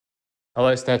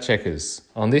Hello, Stat Checkers.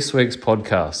 On this week's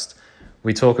podcast,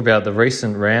 we talk about the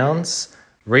recent rounds,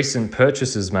 recent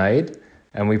purchases made,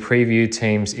 and we preview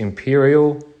teams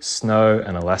Imperial, Snow,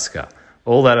 and Alaska.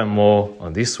 All that and more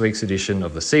on this week's edition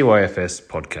of the CYFS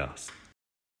podcast.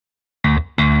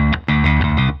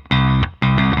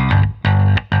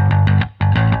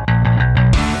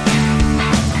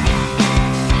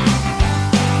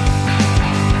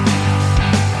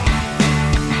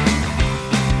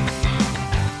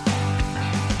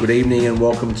 Good evening and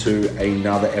welcome to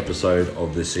another episode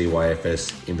of the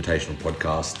CYFS Invitational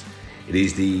Podcast. It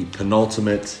is the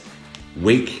penultimate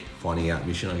week, finding out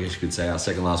mission, I guess you could say, our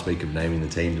second last week of naming the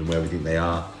teams and where we think they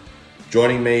are.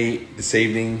 Joining me this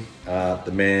evening,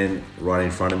 the man right in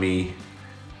front of me,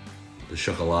 the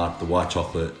chocolat, the white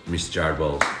chocolate, Mr. Jared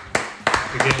Wells.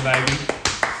 Again, baby.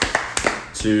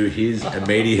 To his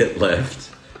immediate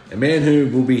left, a man who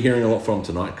we'll be hearing a lot from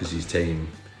tonight because his team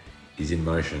is in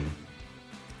motion.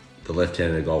 The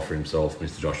left-handed golfer himself,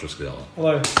 Mr. Joshua Scudella.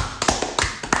 Hello.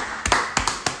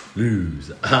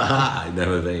 Lose.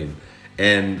 Never been.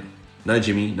 And no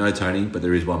Jimmy, no Tony, but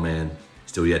there is one man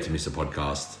still yet to miss a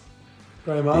podcast.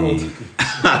 Graham Arnold.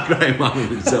 Graham Arnold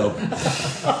himself.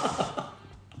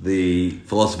 The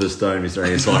Philosopher's Stone, Mr.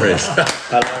 Angus Suarez.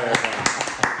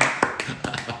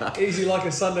 Hello. Easy like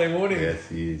a Sunday morning. Yes,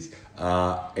 he is.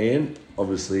 And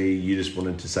obviously you just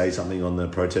wanted to say something on the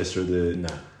protest through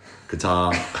the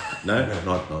Qatar. No,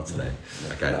 not today.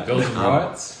 Okay. Building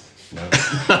riots? No.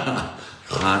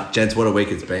 Gents, what a week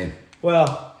it's been.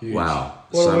 Well, huge. Wow.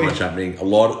 What So much happening. A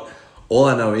lot. All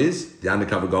I know is the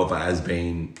undercover golfer has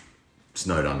been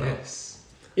snowed under. Yes.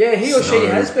 Yeah, he or she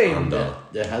has been. Under.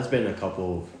 There has been a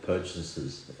couple of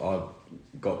purchases. I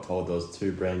got told there was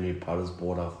 2 brand new putters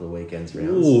bought after the weekend's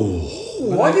rounds.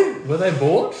 Ooh. Were they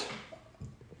bought?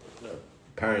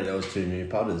 Apparently there was 2 new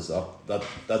putters.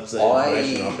 That's the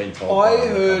information I've been told. I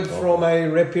heard from a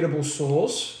reputable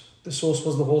source. The source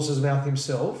was the horse's mouth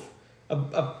himself.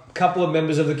 A couple of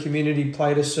members of the community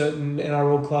played a certain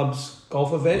NRL club's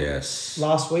golf event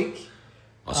last week.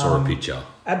 I saw a picture.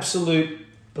 Absolute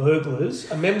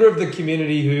burglars. A member of the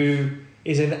community who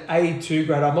is an A2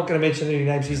 grader. I'm not going to mention any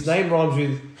names. His name rhymes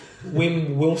with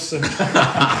Wim Wilson.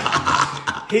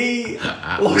 He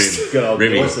lost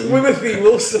Wimothy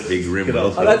Wilson. Big rim.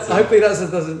 Hopefully that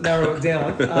doesn't narrow it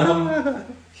down.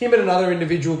 Him and another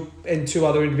individual and 2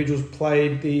 other individuals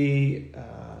played the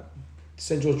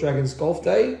St. George Dragons Golf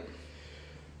Day.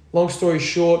 Long story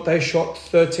short, they shot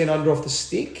 13 under off the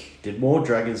stick. Did more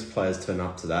Dragons players turn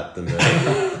up to that than the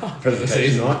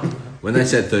presentation night? When they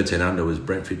said 13 under, was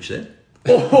Brent Fitch there?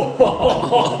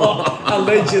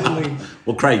 Allegedly.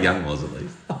 Well, Craig Young was at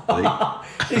least.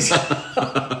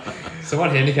 So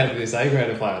what handicap did this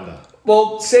A-grader play under?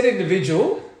 Well, said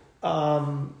individual,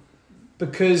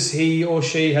 because he or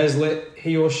she has let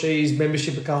he or she's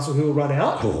membership at Castle Hill run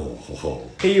out,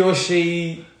 he or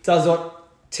she does not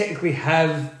technically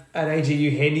have an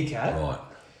AGU handicap. Right.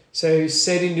 So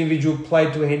said individual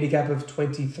played to a handicap of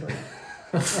 23.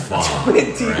 Fuck.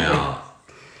 23. Wow.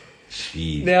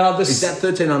 Jeez. Now is that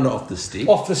 13 under off the stick?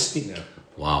 Off the stick. Yeah.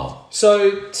 Wow. So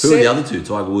who are the other 2?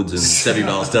 Tiger Woods and Seve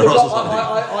Ballesteros or something?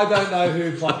 I don't know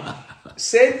who played.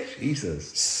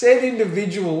 Said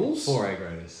individuals 4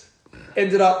 A-graders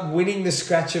ended up winning the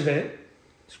scratch event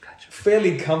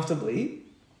fairly comfortably.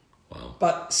 Wow.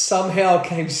 But somehow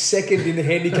came second in the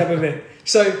handicap event.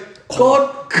 So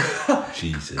God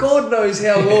knows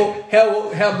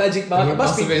how Magic Market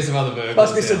must be some other burglars.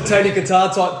 Must be some Tony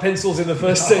Qatar type pencils in the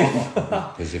first team.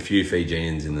 There's a few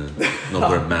Fijians in the not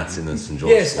good at maths in the St.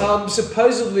 George. Yes,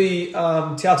 supposedly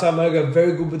Tautau Moga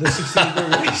very good with the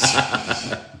 60-degree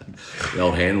range. The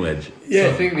old hand wedge. Yeah. So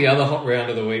I think the other hot round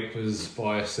of the week was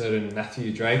by a certain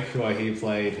Matthew Drake, who I hear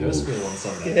played Hurstville on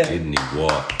Sunday. Yeah. Didn't he?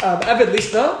 What? Avid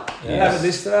listener. Yes. Avid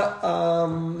listener.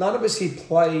 None of us he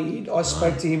played. I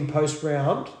spoke to him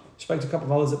post-round. Spoke to a couple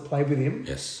of others that played with him.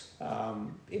 Yes.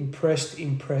 Impressed.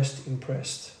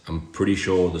 I'm pretty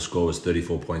sure the score was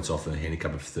 34 points off and a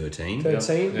handicap of 13.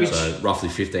 13. Yep. So roughly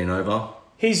 15 over.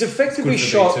 He's effectively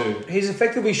shot a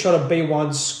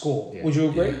B1 score. Yeah. Would you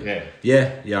agree?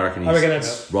 Yeah. Yeah, I reckon he's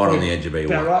that's right on the edge of B1,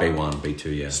 right. B1,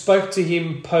 B2, yeah. Spoke to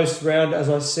him post-round, as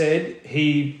I said.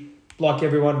 He, like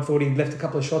everyone, thought he'd left a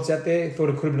couple of shots out there, thought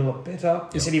it could have been a lot better.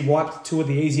 He said he wiped 2 of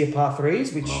the easier par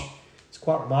 3s, which is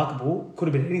quite remarkable. Could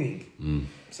have been anything. Mm.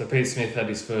 So Pete Smith had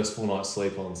his first full night's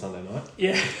sleep on Sunday night.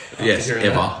 Yeah. Yes, ever.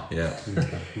 That. Yeah.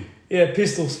 Yeah,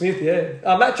 Pistol Smith,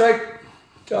 yeah. Matt Drake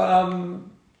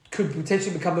could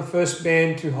potentially become the first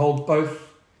man to hold both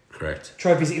Correct.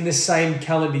 trophies in the same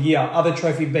calendar year, other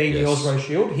trophy being the Osprey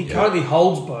Shield. He currently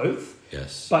holds both.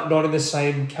 Yes. but not in the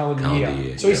same calendar Calendar year.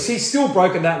 year, So yep. he's still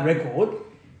broken that record.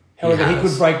 However, he has.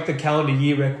 could break the calendar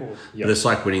year record. Yep. But it's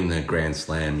like winning the Grand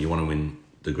Slam. You want to win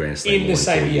the Grand Slam In the more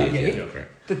same 4 year, years. yeah.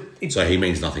 Correct. So he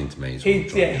means nothing to me. is what I'm trying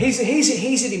to get.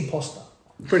 He's an imposter.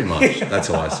 Pretty much. That's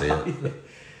how I see it.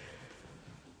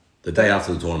 The day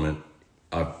after the tournament,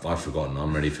 I've forgotten.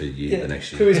 I'm ready for the next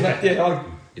Who year. is that? Yeah,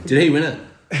 Did he win it?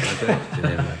 Okay. Did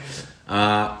he win it?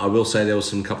 I will say there was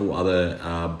some couple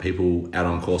other people out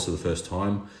on course for the first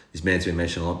time. This man's been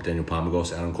mentioned a lot. Daniel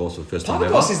Palmagos out on course for the first time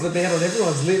ever. Palmagos is the man on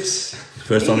everyone's lips.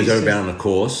 First time he's ever been on a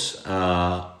course.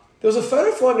 There was a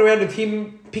photo flying around of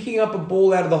him picking up a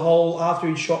ball out of the hole after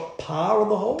he'd shot par on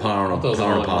the hole. Par on I thought it was a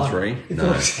only par one. 3.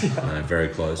 No, very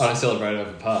close. I don't celebrate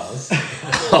over pars.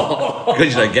 Because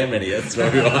you don't get many. That's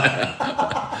very right.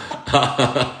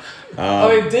 I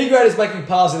mean, D-graders making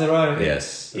pars in their own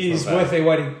Yes. is not bad. worth their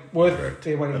waiting. Correct.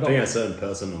 Their waiting. I think a certain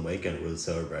person on the weekend would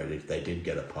celebrate if they did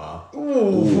get a par.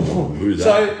 Who's that?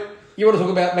 So you want to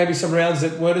talk about maybe some rounds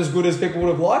that weren't as good as people would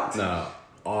have liked? No,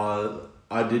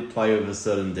 I did play with a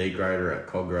certain degrader at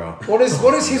Cogra. What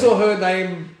is his or her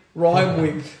name rhyme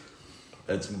with?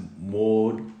 It's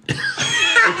Maud.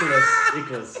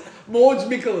 Nicholas. Morge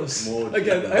Nicholas. Morge Okay,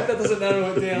 Nicholas. I hope that doesn't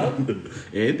narrow it down.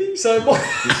 Andy? So,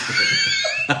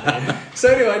 so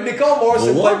anyway, Nicole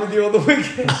Morrison What? played with you on the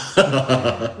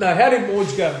weekend. No, how did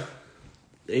Morge go?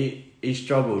 He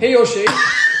struggled. He or she?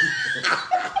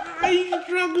 He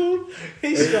struggled.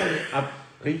 He struggled.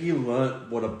 I think he learnt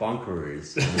what a bunker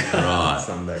is on Right.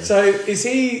 Sunday. So is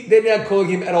he? They're now calling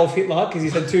him Adolf Hitler because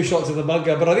he's had 2 shots in the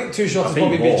bunker. But I think 2 shots is think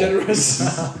probably a bit more. generous.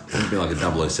 It'd be like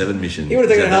a 007 mission. He would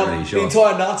have taken Is that out many the shots?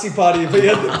 entire Nazi party if he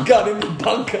had the gun in the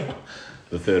bunker.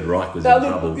 The Third Reich was Now in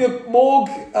trouble. look, Morg,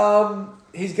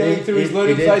 he's going through his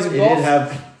learning phase of he golf. did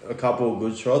have a couple of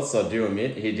good shots, I do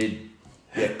admit. He did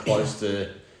get close to...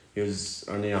 He was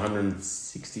only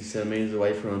 160 centimetres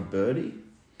away from a birdie.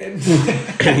 And he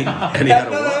had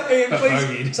a what? Ian,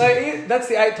 please. So Ian, that's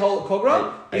the 8th hole at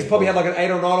Cogra. He's Eight probably hole. had like an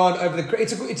 8 or 9 on over the.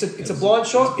 It's a blind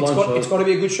shot. blind shot. It's got to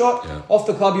be a good shot. Yeah. Off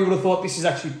the club, you would have thought this is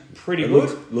actually pretty It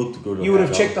good. looked good. You would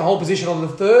have checked the whole position on the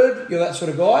 3rd. You're that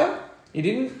sort of guy. You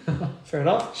didn't. Fair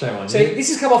enough. Shame on See, you. this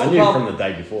has come off I the knew club. from the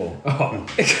day before.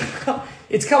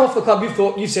 It's come off the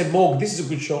club. You said Morg. This is a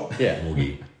good shot. Yeah.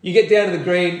 Morgie. You get down to the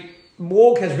green.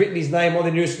 Morg has written his name on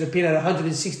the nearest to the pin at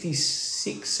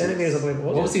 166 centimetres, I believe it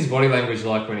was. What was his body language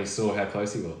like when he saw how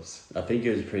close he was? I think he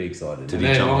was pretty excited. Did And he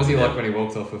then jump what was he up and like down? when he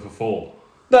walked off with a 4?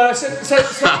 No, so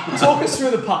talk us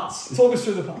through the putts. Talk us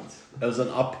through the putts. It was an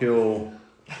uphill...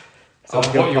 So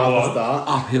what you part want. to start.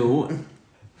 Uphill.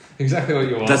 Exactly what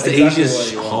you want. That's the Exactly easiest.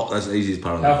 what you want. That's the easiest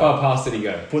part of How that. far past did he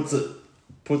go? Puts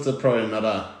it probably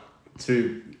another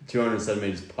 200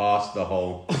 centimetres past the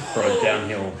hole for a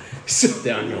downhill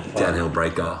putt. Downhill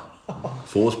breaker.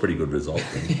 4's pretty good result.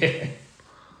 Yeah.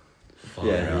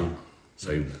 Yeah.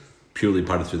 So he purely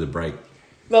putted through the break.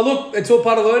 Now look, it's all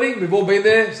part of learning. We've all been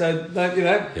there, so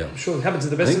Yeah. I'm sure it happens to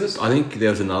the best of us. I think there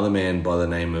was another man by the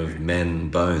name of Men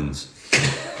Bones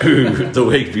who the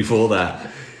week before that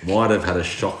might have had a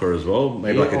shocker as well.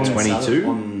 Maybe like a On 22.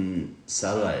 on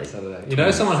Saturday. Saturday. You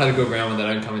know, someone had a good round when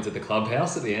they don't come into the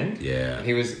clubhouse at the end. Yeah. And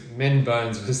he was Men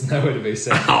Bones was nowhere to be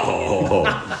seen.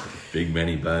 Oh, big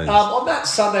many bones. On that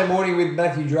Sunday morning with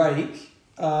Matthew Drake,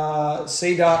 C-Dart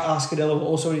Ascadella were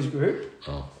also in his group.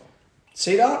 Oh.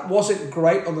 C-Dart wasn't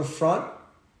great on the front,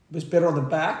 was better on the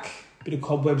back. Bit of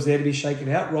cobwebs there to be shaken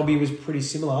out. Robbie was pretty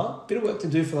similar. Bit of work to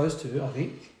do for those two, I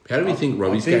think. How do we think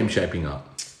Robbie's game shaping up?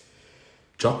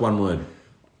 Jock, one word.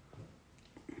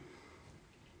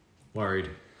 Worried.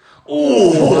 I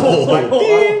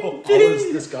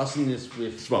was discussing this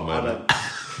with Smart moment.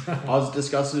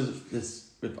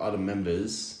 other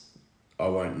members. I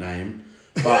won't name,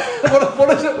 but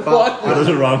What is it? What? What does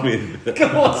it rhyme with?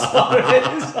 Come on,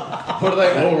 Suarez. What are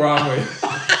they all wrong with?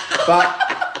 but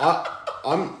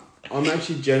I'm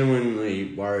actually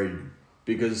genuinely worried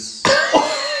because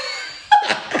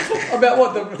About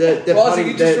what? they're Rising putting,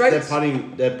 interest they're rates?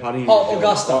 putting. Oh,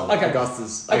 Augusta. Okay.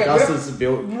 Augusta's Okay,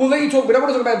 built. We'll let you talk. We don't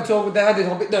want to talk about the talk. They had this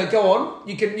on. No, go on.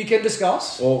 You can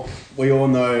discuss. Well, we all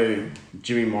know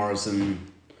Jimmy Morrison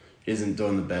isn't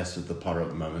doing the best with the putter at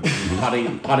the moment.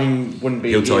 Putting wouldn't be.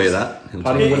 He'll tell you his- that. He'll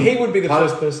putting tell you. He would be the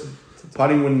first person.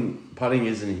 Putting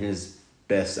isn't his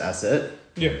best asset,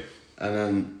 Yeah. and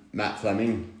then Matt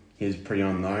Fleming, he's pretty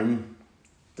unknown.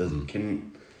 I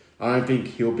don't think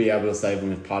he'll be able to save him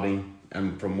with putting.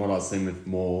 And from what I've seen with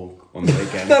Morg on the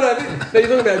weekend, No, you're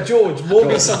talking about George. Morg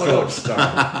is someone else.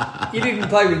 Sorry. You didn't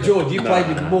play with George. You played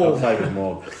with Morg. I played with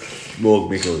Morg. Morg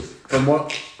Mickles. From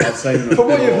what I've seen, From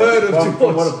what you've heard of George.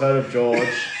 From what I've heard of George,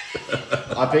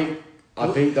 I think I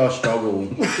think they'll struggle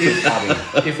with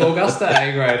putting. If Augusta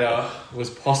A grader was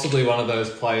possibly one of those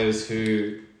players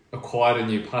who acquired a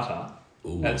new putter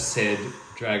at said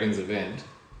Dragons event,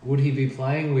 would he be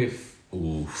playing with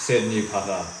said new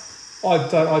putter? I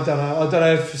don't know. I don't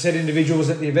know if said individual was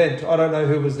at the event. I don't know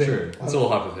who was there. True. It's all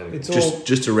hypothetical. It's all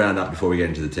Just to round up before we get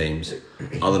into the teams,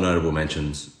 other notable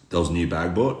mentions. There was a new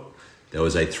bag bought. There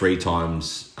was a 3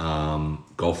 times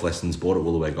golf lessons bought at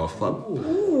Woolaware Golf Club.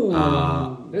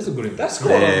 There's a good That's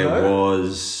investment. quite There on, though.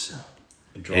 was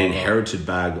an inherited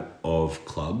bag of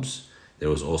clubs. There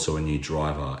was also a new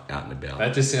driver out and about.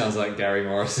 That just sounds like Gary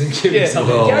Morrison giving Yeah,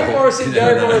 something. Gary Morrison,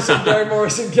 Gary Morrison, Gary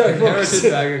Morrison, Gary Heritage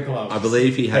Morrison. bag of clubs. I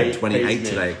believe he had Pete 28 Smith.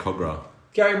 today at Cogra.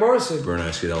 Gary Morrison. Bruno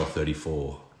Scudella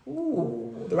 34.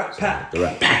 Ooh, the Rat Pack. The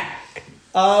Rat Pack.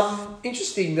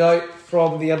 Interesting note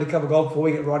from the Undercover Golf before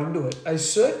we get right into it. A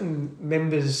certain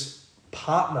member's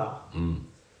partner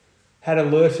had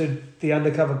alerted the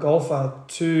undercover golfer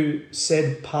to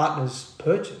said partner's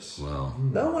purchase. Well,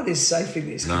 No one is safe in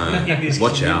this. no. in this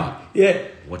Watch community. out. Yeah,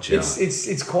 Watch out.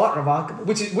 It's quite remarkable.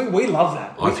 Which is we love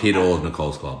that. I've hit all of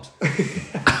Nicole's clubs.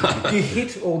 You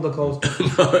hit all Nicole's.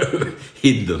 No,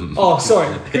 hid them. Oh, sorry.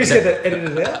 Can we just get that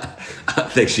edited out?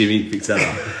 Thanks, Jimmy. Fix that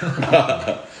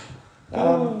up.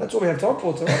 That's all we have time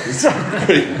for tonight.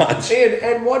 Pretty much.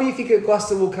 And why do you think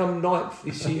Augusta will come 9th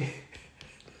this year?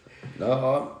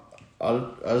 No, I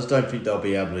just don't think they'll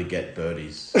be able to get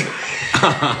birdies.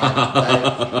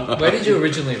 Where did you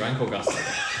originally rank Augusta?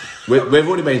 We've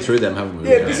already been through them, haven't we?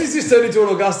 Yeah, this has just turned into an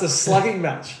Augusta slugging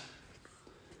match.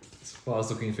 I was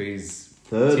looking for his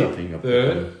Third, I think.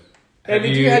 third. And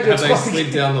if you had your have they top-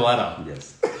 slid down the ladder?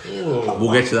 Yes. Ooh.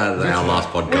 We'll get to that in our last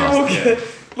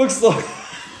podcast. Looks like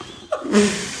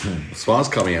Spar's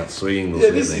coming out swinging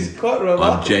this this evening. is quite I'm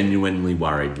remarkable. genuinely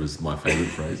worried was my favourite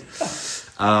phrase.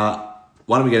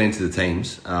 Why don't we get into the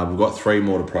teams? We've got 3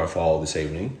 more to profile this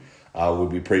evening. We'll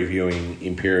be previewing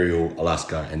Imperial,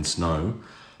 Alaska and Snow.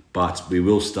 But we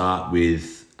will start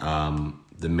with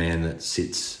the man that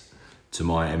sits to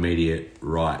my immediate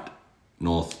right,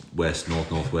 northwest,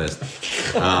 Joshua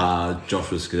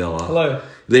Scudella. Hello.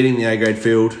 Leading the A-grade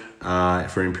field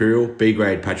for Imperial,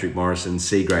 B-grade Patrick Morrison,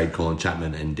 C-grade Colin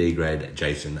Chapman and D-grade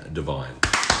Jason Devine.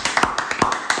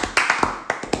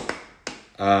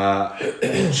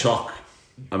 Chock.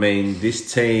 I mean,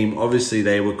 this team, obviously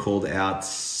they were called out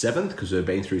 7th because they've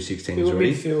been through 6 teams They were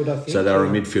already. midfield, I think. So they were a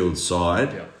midfield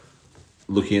side. Yeah.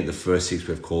 Looking at the first 6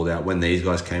 we've called out, when these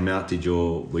guys came out,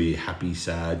 were you happy,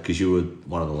 sad? Because you were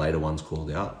one of the later ones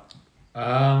called out.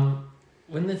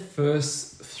 When the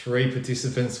first 3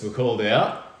 participants were called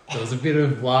out, there was a bit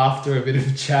of laughter, a bit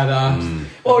of chatter.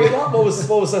 Oh, you like what was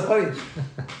so funny?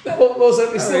 What was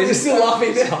that? You're still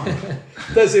laughing now.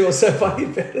 Don't see what's so funny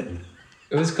about it.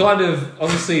 It was kind of,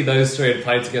 obviously those 3 had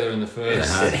played together in the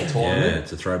first tournament. Yeah,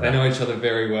 it's a throwback. They know each other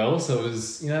very well, so it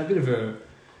was, a bit of a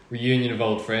reunion of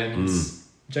old friends.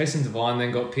 Jason Devine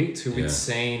then got picked, who we'd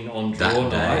seen on draw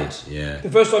That day, night. yeah. The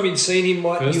first time you'd seen him,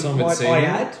 might I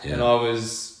add? Yeah. And I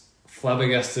was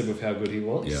flabbergasted with how good he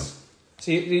was. Yeah.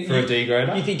 So you, For a D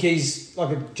grader? You think he's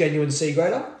like a genuine C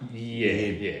grader?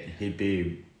 Yeah. He'd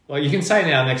be. Like you can say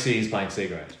now next year he's playing C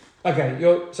grade. Okay,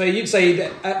 so you'd say he'd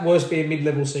at worst be a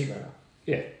mid-level C grader?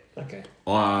 Yeah. Okay.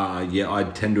 Yeah, I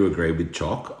tend to agree with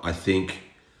Chock. I think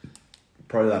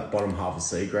Probably that bottom half of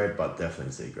C grade, but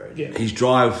definitely C grade. Yeah. his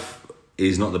drive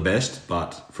is not the best,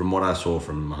 but from what I saw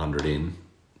from 100 in,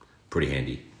 pretty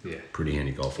handy. Yeah. Pretty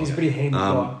handy golfer. He's a pretty handy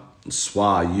guy.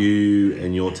 Swa, you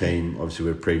and your team, obviously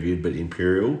we've previewed, but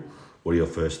Imperial, what are your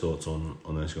first thoughts on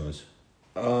those guys?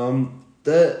 I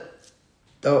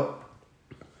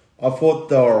thought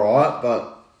they were alright,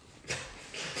 but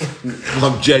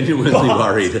I'm genuinely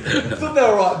worried. I thought they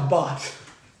were right, but...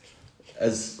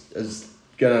 as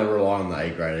going to rely on the A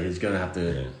grader, he's going to have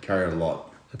to carry a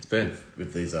lot That's fair.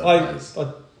 with these other players.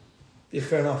 Yeah,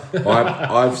 fair enough.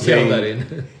 I've Yell that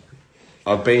seen, in.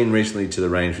 I've been recently to the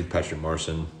range with Patrick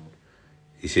Morrison.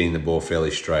 He's hitting the ball fairly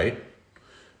straight.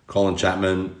 Colin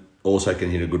Chapman also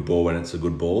can hit a good ball when it's a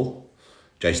good ball.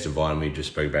 Jason Devine, we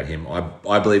just spoke about him.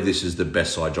 I believe this is the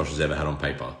best side Josh has ever had on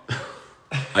paper.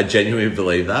 I genuinely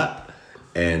believe that.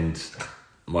 And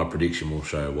my prediction will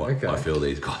show what I feel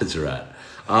these guys are at.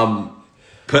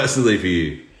 Personally for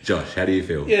you, Josh, how do you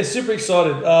feel? Yeah, super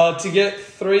excited to get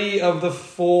 3 of the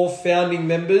 4 founding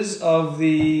members of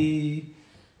the...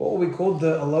 What were we called?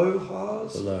 The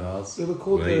Alohas? We were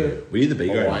called Were you the B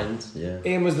grader? Hawaiians, yeah.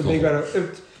 Ian was the big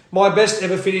grader. My best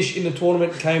ever finish in the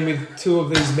tournament came with 2 of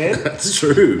these men. That's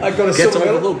true. I got a Gets silver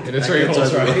medal. overlooked. In a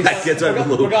 3-horse race. That gets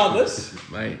overlooked. Regardless,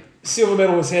 Mate. silver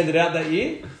medal was handed out that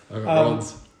year.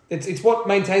 Rods. It's what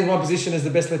maintains my position as the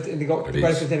best left in the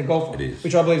greatest left-handed golfer,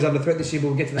 which I believe is under threat this year. But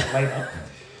we'll get to that later.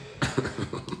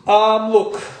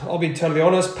 Look, I'll be totally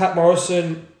honest. Pat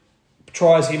Morrison,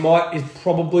 try as he might, is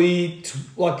probably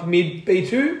like mid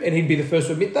B2, and he'd be the first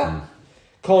to admit that.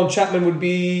 Colin Chapman would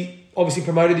be obviously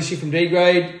promoted this year from D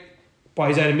grade. By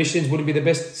his own admissions, wouldn't be the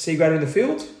best C grader in the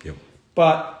field. Yep.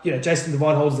 But Jason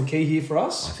Devine holds the key here for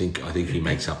us. I think he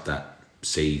makes up that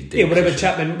C, D. Yeah, whatever position.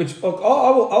 Chapman, which I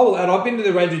will add. I've been to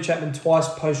the range with Chapman twice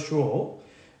post-draw.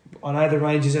 I know the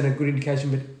range isn't a good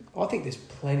indication, but I think there's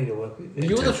plenty to work with.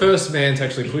 You were the first man to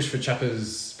actually push for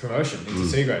Chapper's promotion into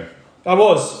C grade. I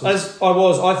was. I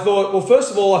thought, well,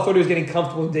 first of all, I thought he was getting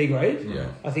comfortable in D grade. Yeah.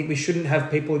 I think we shouldn't have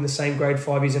people in the same grade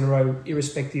 5 years in a row,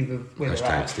 irrespective of where they're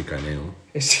at. Stick O'Neill.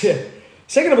 Yeah.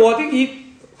 Second of all, I think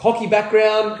he hockey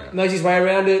background, knows his way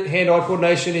around it. Hand-eye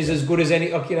coordination is as good as any,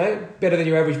 better than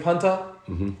your average punter.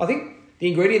 I think the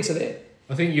ingredients are there.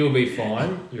 I think you'll be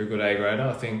fine. You're a good A grader.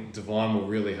 I think Devine will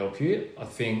really help you. I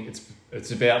think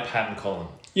it's about Pat and Colin.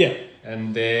 Yeah.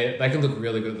 And they can look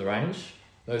really good at the range.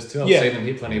 Those two, I've Yeah. seen them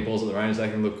hit plenty of balls at the range. They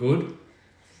can look good.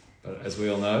 But as we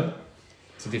all know,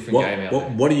 it's a different game out there.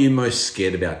 What are you most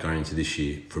scared about going into this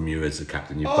year from you as a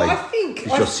captain? You've played, it's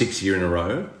your 6th year in a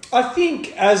row. I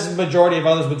think, as the majority of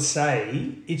others would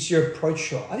say, it's your approach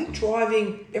shot. I think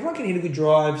driving, everyone can hit a good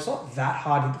drive. It's not that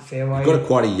hard to hit the fairway. You've got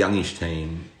quite a youngish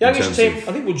team. Youngish team,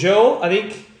 I think will gel. I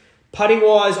think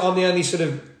putting-wise, I'm the only sort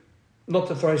of, not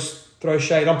to throw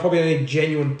shade, I'm probably the only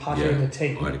genuine putter in the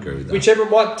team. I'd agree with that. Whichever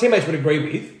my teammates would agree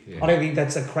with. Yeah. I don't think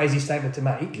that's a crazy statement to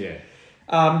make. Yeah.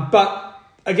 But,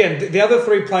 again, the other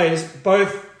 3 players,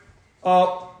 both, 2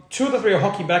 of the 3 are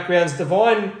hockey backgrounds.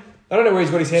 Devine, I don't know where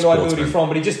he's got his hand-eye ability from,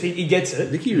 but he gets it.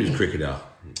 I think he was a cricketer.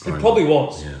 He probably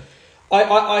was. Yeah.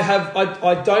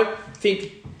 I don't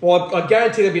think. Well, I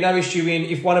guarantee there'll be no issue in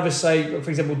if one of us say, for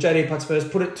example, JD puts first,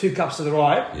 put it 2 cups to the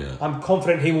right. Yeah. I'm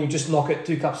confident he will just knock it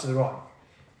 2 cups to the right.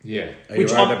 Yeah. Are you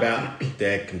right about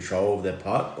their control of their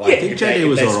putt? Yeah. I think JD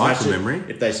was all right from memory.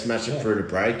 If they smash it through the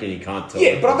break and you can't tell.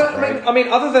 Yeah, but I mean,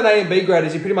 other than A and B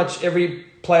graders, you pretty much every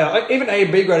player, even A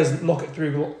and B graders, knock it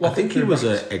through. I think he was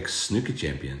an ex-snooker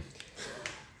champion.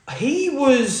 He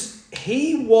was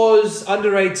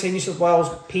under 18 New South Wales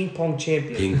ping pong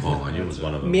champion. Ping pong, I knew it was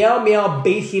one of them. Meow Meow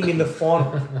beat him in the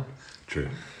final. True.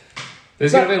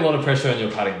 There's going to be a lot of pressure on your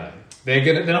putting though.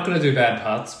 They're not going to do bad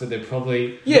putts, but they're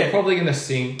probably going to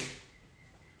sink.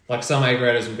 Like some A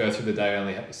graders will go through the day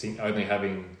only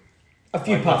having a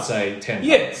few putts, say 10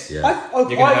 yeah. putts. Yeah.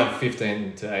 You're going to have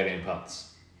 15 to 18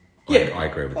 putts. Yeah, I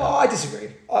agree with that. I disagree.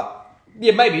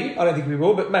 Maybe. I don't think we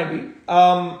will, but maybe.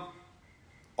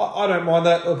 I don't mind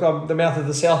that. Look, I'm the mouth of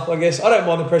the South, I guess. I don't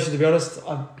mind the pressure, to be honest.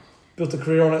 I've built a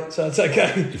career on it, so it's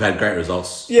okay. You've had great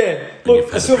results. Yeah. Look,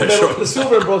 the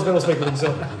silver and bronze medal speak for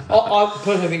themselves. I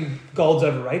personally think gold's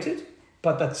overrated,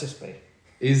 but that's just me.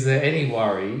 Is there any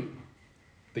worry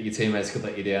that your teammates could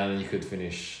let you down and you could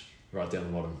finish right down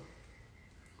the bottom?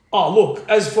 Oh, look,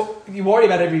 as for you worry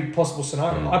about every possible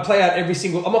scenario. I play out every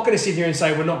single. I'm not going to sit here and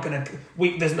say we're not going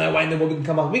to. There's no way in the world we can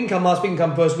come up. We can come last. We can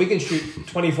come first. We can shoot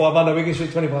 25 under. We can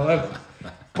shoot 25 over.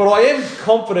 But I am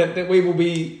confident that we will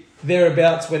be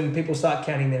thereabouts when people start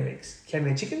counting their eggs, counting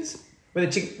their chickens. When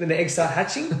the eggs start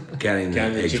hatching. Counting the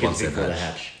eggs chickens once they've before they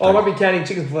hatched. hatch. I won't be counting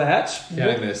chickens before they hatch.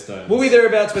 Counting their stones. We'll be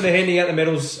thereabouts when they're handing out the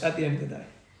medals at the end of the day.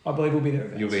 I believe we'll be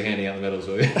thereabouts. You'll be handing out the medals,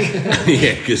 will you?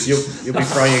 Yeah, because You'll be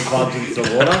throwing your clubs into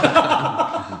the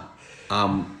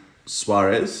water.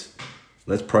 Suarez,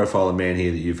 let's profile a man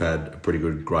here that you've had a pretty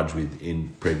good grudge with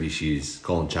in previous years,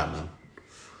 Colin Chapman.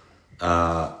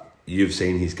 You've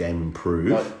seen his game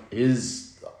improve. Like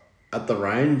his at the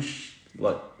range,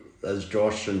 like as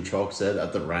Josh and Chalk said,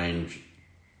 at the range,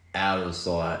 out of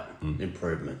sight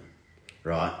improvement,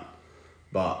 right?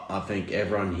 But I think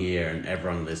everyone here and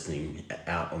everyone listening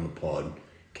out on the pod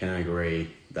can agree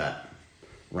that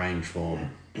range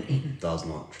form does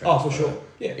not transfer for sure.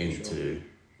 Yeah, into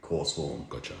course form.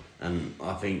 Gotcha. And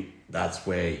I think that's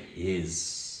where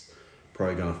he's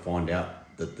probably going to find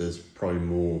out that there's probably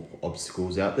more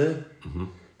obstacles out there. Mm-hmm.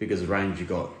 Because range you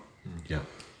got good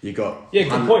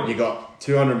point. You got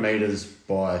 200 meters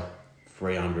by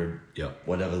 300. Yeah.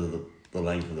 Whatever the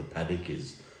length of the paddock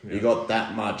is. Yeah. You got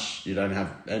that much. You don't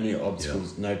have any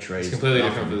obstacles. No trees. It's completely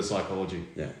nothing. different for the psychology.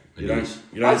 Yeah. It is.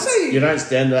 You don't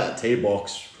stand at that tee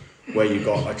box where you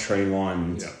got a tree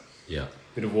line. Yeah.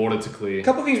 Bit of water to clear. A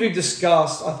couple of things we've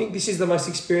discussed. I think this is the most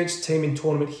experienced team in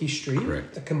tournament history.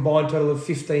 Correct. A combined total of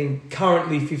 15.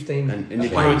 Currently 15. And you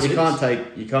can't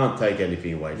take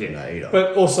anything away from that either.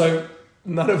 But also,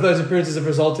 none of those appearances have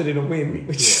resulted in a win,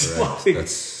 which is I think.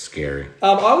 That's scary.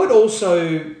 I would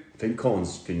also. I think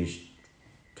Colin's finished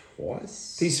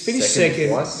twice. He's finished second.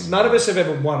 twice. None of us have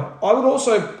ever won it. I would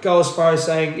also go as far as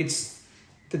saying it's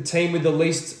the team with the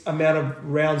least amount of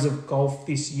rounds of golf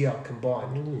this year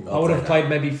combined. I would have played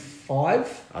maybe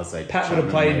 5. I'd say Pat would have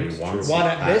played maybe once. one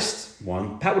at best.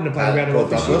 One. Pat wouldn't have played a round of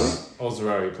golf this year.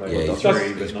 Osrari played Yeah, like he's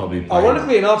 3, but probably not played-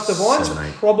 Ironically enough, Devine's 7,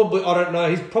 8. probably, I don't know,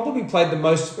 he's probably played the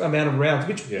most amount of rounds,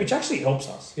 which actually helps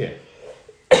us. Yeah.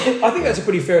 I think that's a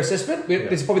pretty fair assessment.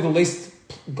 It's probably the least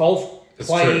golf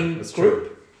playing That's group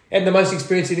true. and the most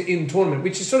experience in tournament,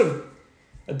 which is sort of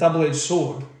a double-edged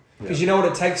sword because you know what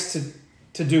it takes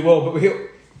to do well, but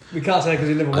we can't say because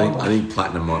he never won I one. think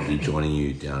Platinum might be joining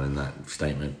you down in that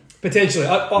statement. Potentially.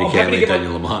 I'm You happy can't to, leave get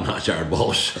Daniel Lamar, not Jared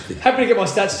Walsh. happy to get my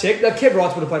stats checked. Now, Kev Wright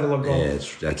would have played a lot of golf. Yeah,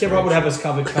 that's Kev Wright would have us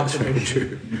covered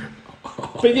comfortably.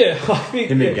 But yeah, I think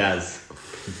Him and Gaz.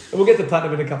 we'll get the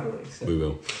platinum in a couple of weeks. So. We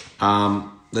will.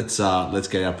 Let's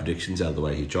get our predictions out of the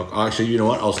way here, Jock. Actually, you know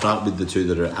what? I'll start with the two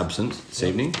that are absent this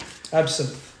evening.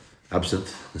 Absent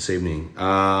This evening.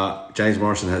 James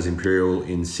Morrison has Imperial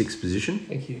in 6th position.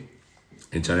 Thank you.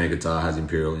 Antonio Guitar has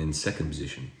Imperial in 2nd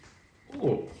position.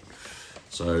 Ooh.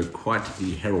 So quite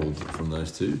the herald from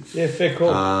those two. Yeah, fair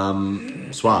call.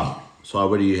 Swar,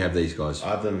 where do you have these guys? I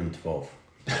have them in 12.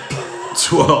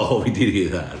 12. We did hear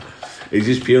that. It's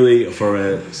just purely for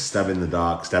a stab in the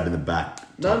dark, stab in the back.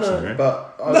 No, type scenario.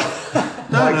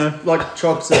 but like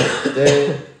Chalk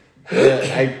said,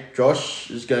 Josh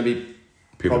is going to be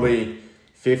probably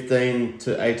 15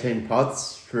 to 18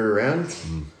 putts per round.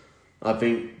 I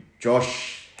think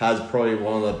Josh has probably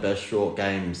one of the best short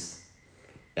games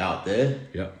out there,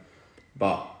 Yeah.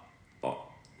 but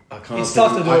I can't. It's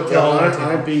tough to do it for a long I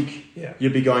time. don't think Yeah.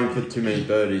 you'd be going for too many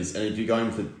birdies, and if you're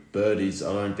going for birdies,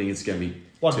 I don't think it's going to be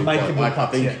Like too makeable close.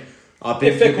 putts, yeah. I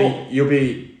think fair call. you'll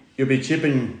be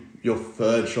chipping your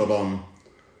third shot on.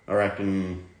 I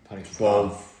reckon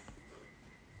 12,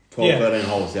 Yeah. 13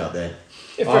 holes out there.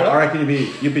 Yeah, fair enough. I reckon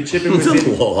you'd be chipping It's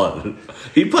with a lot.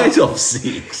 He plays off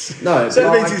 6. no. So that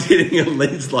like- means he's hitting at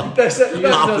least like That's it.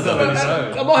 half of those.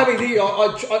 I'm not having the.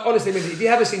 I honestly mean, if you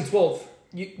have us in 12th,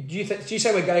 do you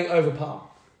say we're going over par?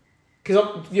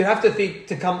 Because you have to think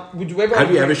to come. Would you ever?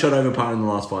 Have you ever shot over par in the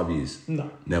last 5 years? No.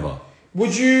 Never.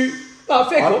 Would you? No,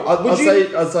 fair call.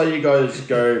 I'd say you guys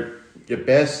go your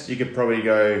best. You could probably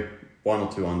go 1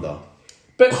 or 2 under.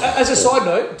 But as a side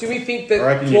note, do we think that I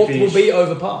reckon you 12th finish- will be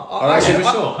over par? I reckon-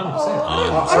 For sure,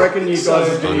 100%. I reckon you guys so. are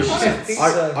finishing. I think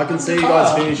so. I can see you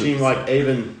guys finishing like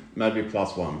even, maybe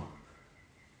 +1.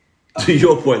 To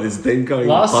your point, there's a team going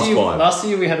Last +5.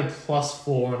 year we had a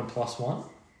 +4 and a +1.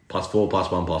 +4,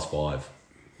 +1, +5.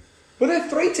 Were there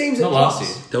 3 teams at Not last plus?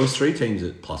 year. There was 3 teams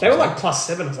at +5. They were like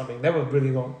 +7 or something. They were really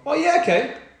long. Oh yeah,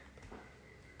 okay.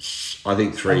 I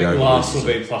think 3 I think over. last will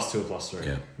be +2 or +3.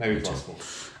 Yeah, Maybe me too.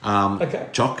 +4. Okay.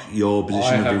 Jock, your I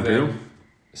position of have Imperial? them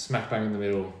smack bang in the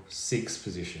middle, 6th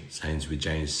position. Same with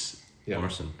James Yeah.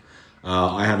 Morrison.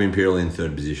 I have Imperial in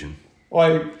 3rd position.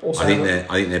 I also. I think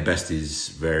have, their best is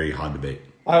very hard to beat.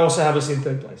 I also have us in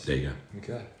 3rd place. There you go.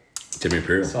 Okay. Tim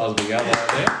Imperial. Sizable outlier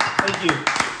there. Thank you.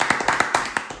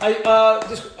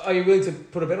 Are you willing to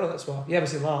put a bet on that, Swar? You have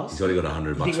us in last. He's already got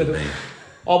 $100 think with we're me.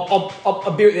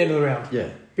 I'll beer at the end of the round. Yeah.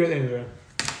 Beer at the end of the round.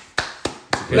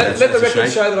 Yeah, Let that's the a record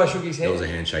shame. show that I shook his There was a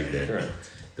hand. handshake there. Correct.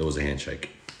 There was a handshake.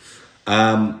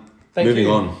 Thank Moving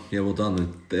you. on. Yeah, well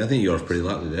done. I think you got off pretty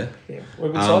lightly there. Yeah, we're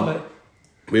good side, mate.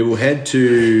 We will head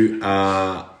to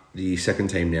the second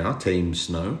team now, Team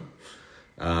Snow.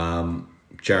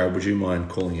 Jared, would you mind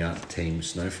calling out Team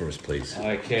Snow for us, please?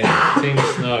 Okay. Team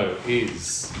Snow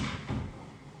is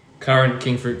current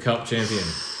King Fruit Cup champion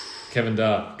Kevin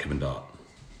Dart, Kevin Dart.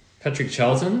 Patrick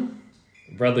Charlton,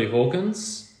 Bradley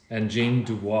Hawkins, and Jean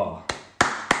Dubois.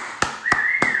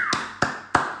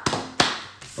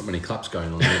 Not many claps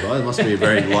going on there, guys. It must be a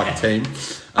very light team.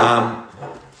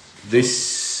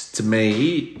 This, to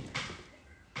me,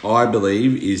 I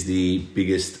believe, is the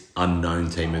biggest unknown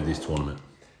team of this tournament.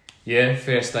 Yeah,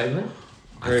 fair statement.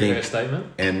 Very fair statement.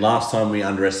 And last time we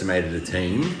underestimated a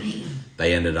team,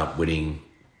 they ended up winning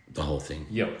the whole thing.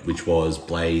 Yep. Which was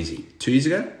Blaze 2 years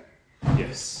ago?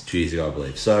 Yes. 2 years ago, I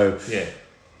believe. So, Yeah.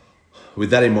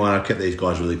 with that in mind, I kept these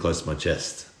guys really close to my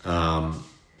chest.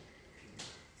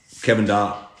 Kevin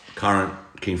Dart, current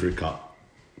King Fruit Cup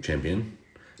champion.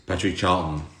 Patrick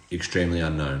Charlton, extremely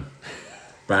unknown.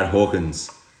 Brad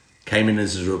Hawkins came in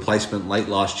as a replacement late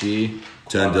last year,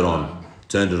 turned it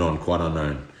on, quite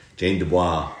unknown. Jean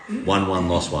Dubois, won one,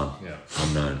 lost one, Yeah.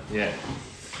 unknown. Yeah.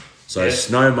 So Yeah.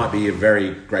 Snow might be a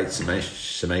very great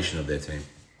summation of their team.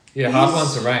 Yeah, hard one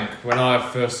to rank. When I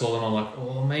first saw them, I'm like,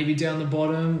 oh, maybe down the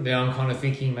bottom. Now I'm kind of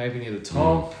thinking maybe near the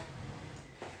top.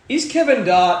 Is Kevin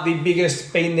Dart the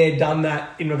biggest been there, done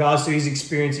that in regards to his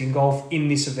experience in golf in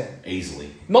this event? Easily.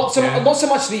 Not so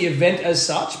much the event as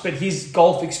such, but his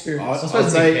golf experience. I'd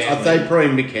say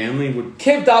probably Mick Hanley would.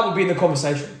 Kev Dart would be in the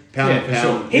conversation. Pound for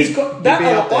pound. sure. He's got that.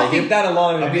 I think that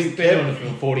alone. He's been doing it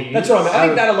for 40 years. That's right. I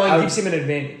think that alone gives him an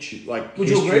advantage. Like Would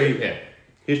you agree? Yeah.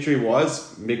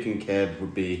 History-wise, Mick and Kev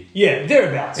would be. Yeah,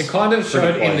 thereabouts. It kind of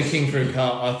showed in the close. King Fruit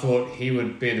Cup. I thought he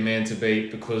would be the man to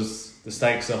beat because the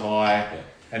stakes are high,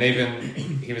 and even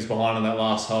he was behind on that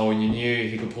last hole, and you knew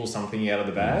he could pull something out of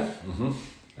the bag.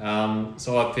 Mm-hmm.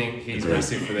 So I think he's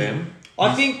massive for them.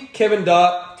 I think Kevin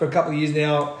Dart for a couple of years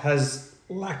now has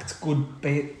lacked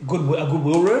a good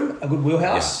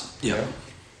wheelhouse. Yeah.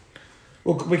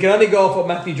 Look, we can only go off what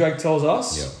Matthew Drake tells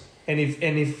us. Yeah. And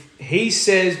if he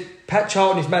says Pat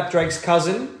Charlton is Matt Drake's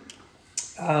cousin,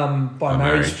 by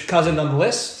marriage, cousin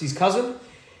nonetheless, it's his cousin.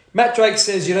 Matt Drake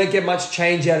says you don't get much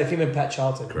change out of him and Pat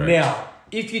Charlton. Correct. Now,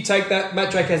 if you take that,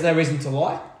 Matt Drake has no reason to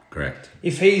lie. Correct.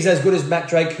 If he's as good as Matt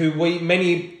Drake, who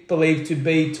many believe to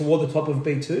be toward the top of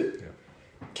B2,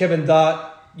 Kevin Dart,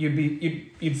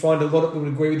 you'd find a lot of people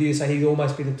would agree with you to say he'd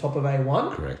almost be the top of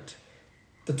A1. Correct.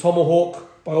 The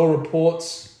Tomahawk, by all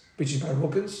reports, which is Brad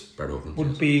Hawkins,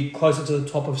 would be closer to the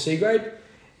top of C grade.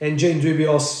 And Gene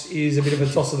Dubios is a bit of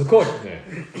a toss of the coin. Yeah.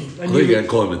 I thought you were going to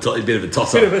call him a bit of a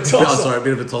toss-up. Bit of a toss-up. Oh, sorry, a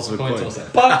bit of a toss of a coin.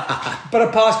 But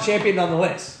a past champion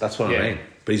nonetheless. That's what I mean.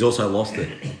 But he's also lost it.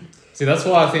 See, that's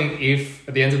why I think if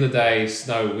at the end of the day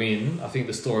Snow win, I think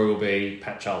the story will be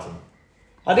Pat Charlton.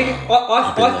 I think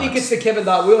I think it's the Kevin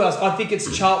Dart wheelhouse. I think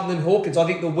it's Charlton and Hawkins. I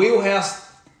think the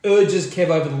wheelhouse urges Kev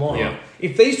over the line. Yeah.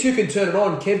 If these two can turn it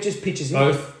on, Kev just pitches in.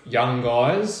 Both young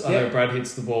guys. I know Brad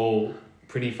hits the ball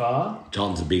pretty far.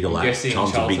 Charlton's a bigger lad.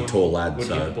 Charlton's a big, tall lad. Would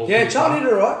hit the ball Yeah, pretty Charlton far.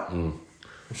 did it right.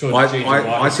 I'm sure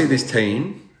I see this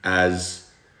team as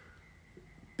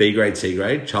B grade, C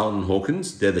grade. Charlton,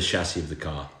 Hawkins, they're the chassis of the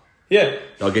car. Yeah.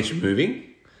 They'll get you moving.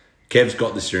 Kev's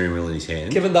got the steering wheel in his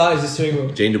hand. Kevin Dart is the steering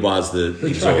wheel. Gene Dubois the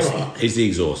exhaust. He's the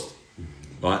exhaust.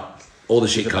 Right? All the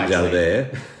shit comes out of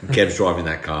there. Kev's driving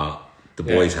that car. The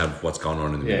boys have what's going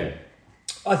on in the middle.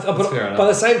 But by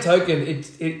the same token,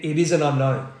 it is an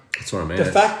unknown. That's what I mean. The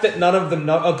fact that none of them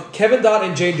know Kevin Dart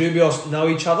and Gene Dubios know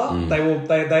each other. They don't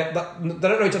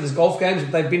know each other's golf games.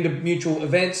 But they've been to mutual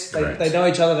events. They know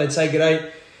each other. They'd say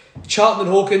g'day. Charlton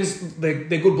and Hawkins, they're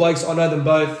good blokes. I know them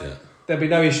both. Yeah. There'd be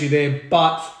no issue there.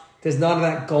 But there's none of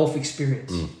that golf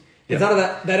experience. There's none of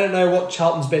that. They don't know what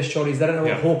Charlton's best shot is. They don't know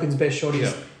what Hawkins' best shot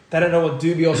is. They don't know what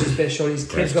Dubios' best shot is.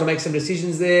 Kev's got to make some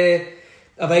decisions there.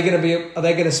 Are they going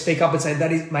to speak up and say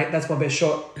that's my best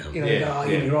shot? You know, you're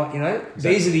right. You know,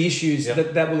 exactly. These are the issues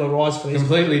that will arise for these.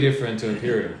 Completely different to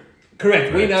Imperial.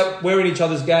 Correct. We know we're in each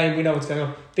other's game. We know what's going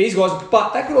on. These guys,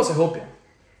 but that could also help you.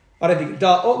 I don't think it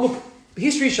does. Oh, look,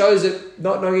 history shows that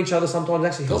not knowing each other sometimes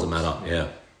actually helps. Doesn't matter. Yeah.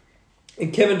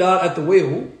 And Kevin Dart at the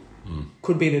wheel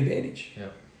could be an advantage. Yeah.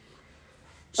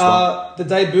 The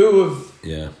debut of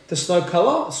the snow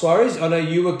colour, Suarez. I know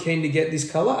you were keen to get this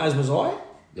colour, as was I.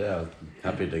 Yeah, I was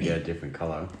happy to get a different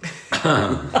colour.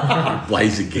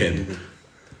 Blaze again.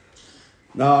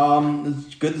 No,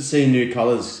 it's good to see new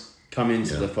colours come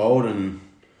into the fold, and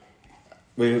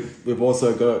we've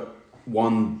also got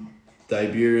one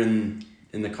debut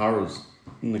in the colours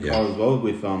as well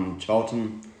with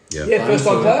Charlton. Yeah, first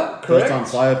time player. Correct. First time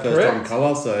player, first time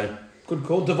colour. So good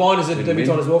call. Divine is a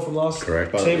debutant as well from last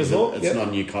team as well. It's not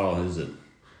a new colour, is it?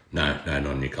 No, not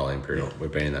a new colour. Imperial.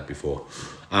 We've been in that before.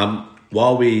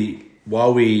 While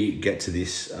we get to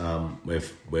this,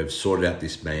 we've sorted out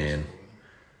this man,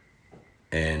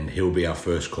 and he'll be our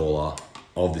first caller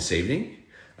of this evening.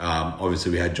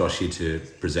 Obviously, we had Josh here to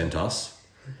present us.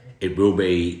 It will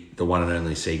be the one and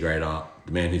only C grader,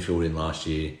 the man who filled in last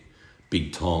year,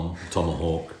 Big Tom,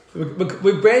 Tomahawk.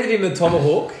 We branded him the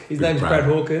Tomahawk. His name's Brad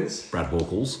Hawkins. Brad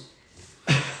Hawkins.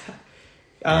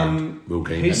 Will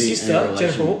his sister,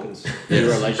 Jennifer Hawkins. In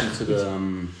relation to the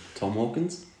Tom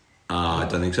Hawkins? I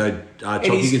don't think so. Chuck,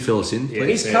 you can fill us in,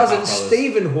 please. His cousin,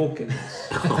 Stephen Hawkins.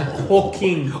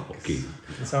 Hawking.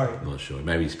 Sorry. I'm not sure.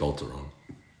 Maybe he spelled it wrong.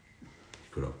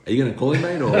 Could have. Are you going to call him,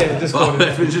 mate? Or? Yeah, just call him.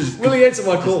 Will he answer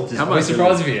my call? I'd be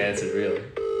surprised if he answered, really.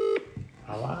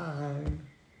 Hello.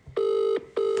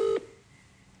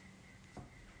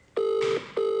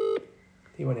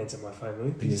 He won't answer my phone,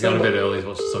 will he? He's gone a bit early to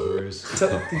watch the Socceroos.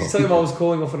 Did you tell him I was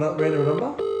calling off a random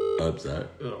number? I hope so.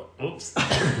 Oh, oops.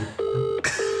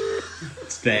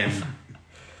 Spam.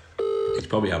 He's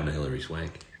probably having a Hillary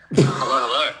swank.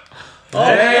 Hello. Oh,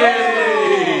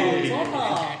 hey!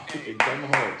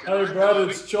 Hey, Brad,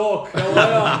 it's Chalk. How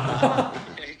are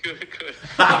Hey, good.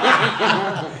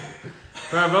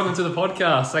 Brad, welcome to the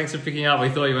podcast. Thanks for picking up. We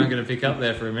thought you weren't going to pick up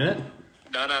there for a minute.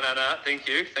 No. Thank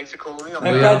you. Thanks for calling me.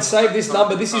 Hey, Brad, save this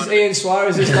number. This is Ian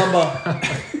Suarez's number.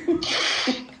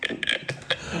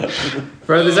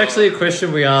 Bro, there's actually a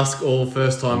question we ask all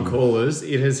first-time callers.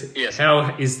 It has Yes. how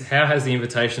has the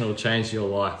Invitational changed your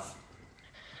life?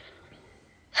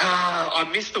 I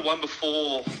missed the one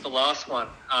before the last one,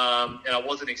 and I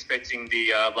wasn't expecting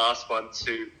the last one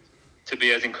to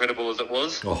be as incredible as it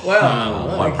was. Oh, Wow.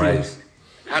 high praise.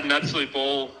 Had an absolute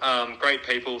ball, great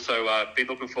people, so been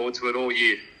looking forward to it all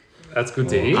year. That's good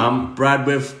to hear. Brad,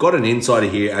 we've got an insider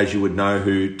here, as you would know,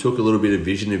 who took a little bit of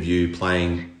vision of you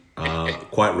playing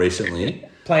quite recently.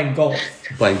 Playing golf.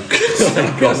 Playing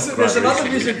There's another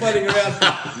vision floating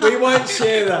around. We won't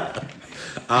share that.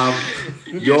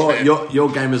 Your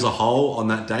game as a whole on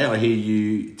that day, I hear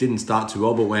you didn't start too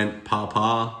well, but went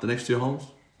par the next 2 holes.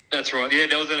 That's right. Yeah,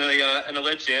 there was an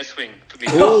alleged air swing for me.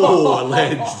 Oh,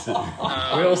 alleged.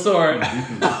 We all saw it.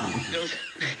 There was,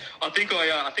 I think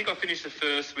I finished the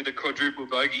first with a quadruple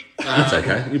bogey. That's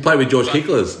okay. You played with George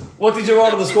Kicklers. What did you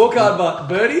write on the scorecard, but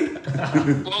birdie?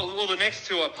 Well, the next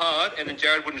two I parred, and then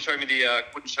Jared wouldn't show me the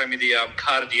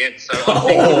card at the end. So I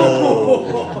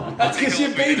think That's because you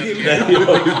beat him.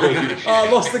 I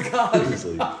lost the card.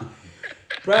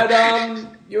 Brad,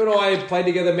 you and I played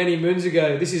together many moons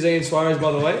ago. This is Ian Suarez,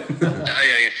 by the way.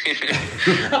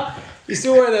 yeah. You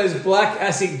still wearing those black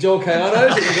ASIC Joel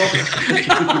Cayanos?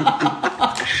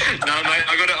 No, mate,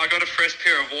 I got a fresh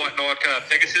pair of white Nike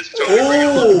Pegasus.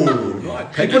 Oh, right.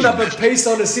 You put up a piece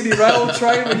on a city rail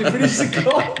train when you finish the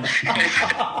golf.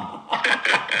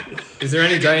 Is there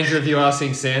any danger of you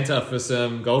asking Santa for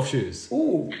some golf shoes?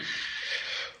 Ooh.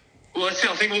 Well, I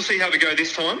think we'll see how we go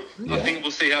this time. Yeah. I think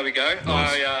we'll see how we go.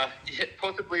 Nice.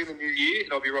 Possibly in the new year,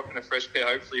 and I'll be rocking a fresh pair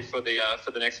hopefully for the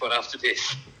next one after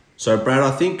this. So, Brad,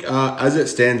 I think as it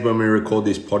stands when we record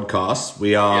this podcast,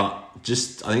 we are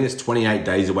I think it's 28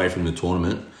 days away from the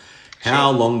tournament.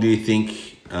 How long do you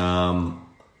think, how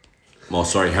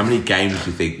many games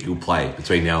do you think you'll play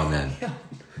between now and then?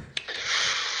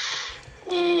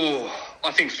 Ooh,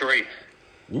 I think 3.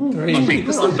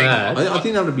 That's not bad. I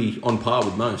think that would be on par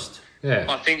with most. Yeah.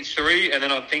 I think 3, and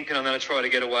then I'm thinking I'm going to try to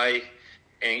get away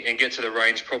and get to the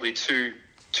range probably two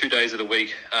days of the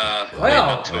week.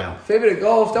 Wow. Fair bit of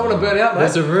golf. Don't want to burn out, mate.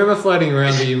 There's a rumour floating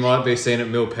around that you might be seen at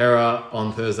Milpera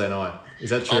on Thursday night. Is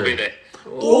that true? I'll be there.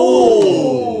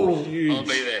 Oh! I'll be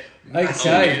there. Okay.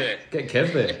 I'll be there. Get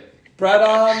Kev there. Brad,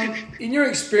 in your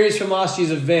experience from last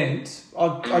year's event,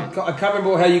 I can't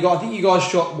remember how you got. I think you guys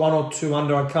shot 1 or 2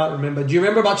 under. I can't remember. Do you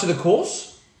remember much of the course?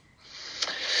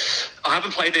 I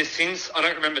haven't played there since. I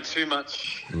don't remember too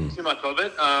much of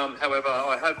it. However,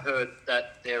 I have heard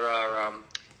that there are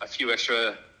a few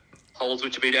extra holes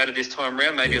which have been added this time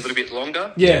around, maybe a little bit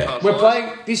longer. Yeah, we're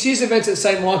playing this year's event's at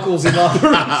St Michael's in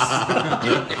Marlborough.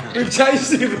 We've changed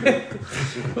the event.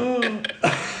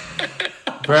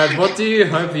 Brad, what do you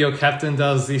hope your captain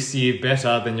does this year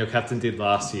better than your captain did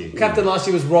last year? Captain last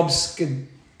year was Rob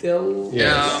Scadell.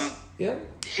 Yes. Yeah.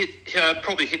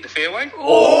 Probably hit the fairway.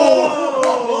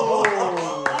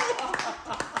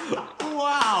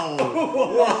 Wow.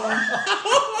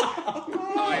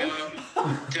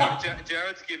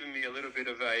 Jared's given me a little bit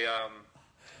of a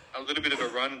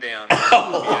rundown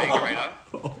of the A grader,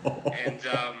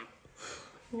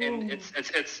 and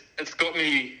it's got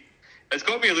me. It's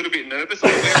got me a little bit nervous. I'm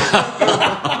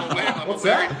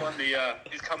aware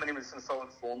he's coming in with some solid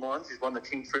form lines. He's won the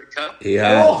King Fruit Cup.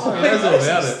 Yeah. That's all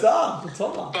about it.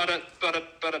 Stuff.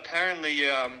 But apparently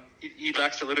he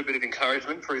lacks a little bit of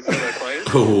encouragement for his fellow players.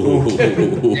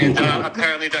 And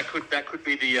apparently that could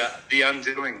be the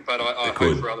undoing. But I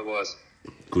hope for otherwise.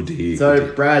 Good to hear.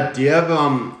 So, Brad, do you have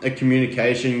a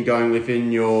communication going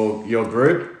within your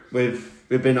group? We've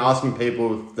been asking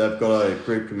people if they've got a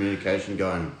group communication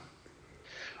going.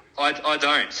 I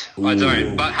don't.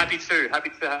 But happy to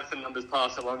have some numbers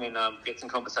passed along and get some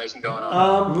conversation going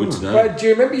on. Good to know. Brad, do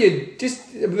you remember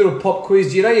just a little pop quiz?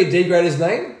 Do you know your D grader's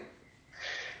name?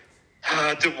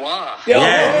 Dubois. Yeah.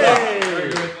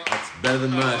 That's better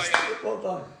than most. Well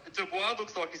done. Dubois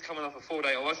looks like he's coming off a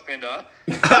 4-day ice bender.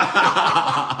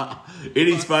 In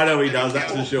his photo, he does,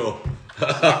 that's for sure. The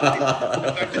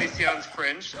fact that he sounds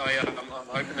French, I'm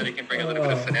hoping that he can bring a little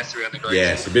bit of finesse around the greens.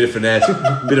 Yes, a bit of finesse,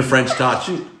 a bit of French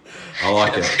touch. I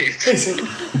like it.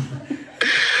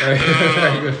 Very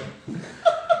good.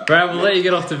 Brad, we'll let you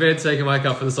get off to bed so you can wake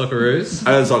up for the Socceroos.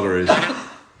 I Socceroos.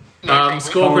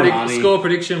 Score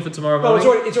prediction for tomorrow No,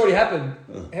 morning. it's already happened.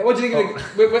 What do you think?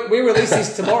 We release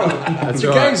this tomorrow. That's the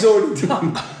right. game's already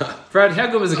done. Brad, how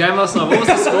good was the game last night? What was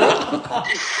the score?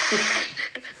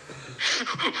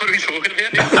 What are we talking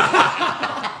about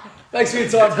now? Thanks for your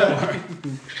time, Brad.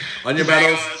 On your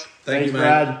battles. guys. Thank you, mate.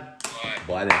 Brad.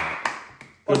 Bye now.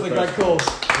 One of the great calls.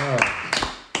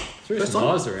 First time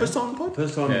on the pod?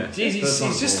 First time. Yeah. Jeez,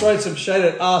 he's just thrown some shade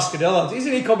at Scudella.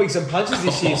 Isn't he copping some punches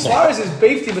this year? Suarez has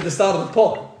beefed him at the start of the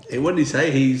pod. Hey, what did he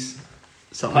say? He's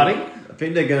something. Putting? I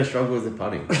think they're going to struggle with the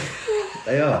putting.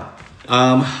 They are.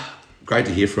 Great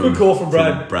to hear from. Good call from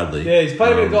Brad. Bradley. Yeah, he's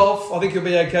played a bit of golf. I think he'll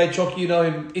be okay. Chalk, you know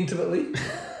him intimately.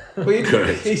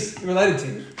 Correct. He's related to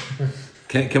you.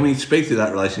 Can we speak to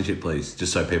that relationship, please,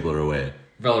 just so people are aware?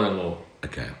 Brother-in-law.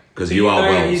 Okay, because So you are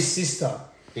married Wells. his sister.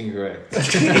 Incorrect. I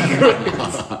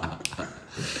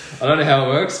don't know how it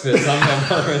works, but somehow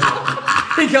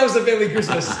brother-in-law. He comes to family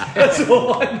Christmas. That's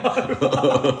all I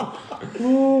know.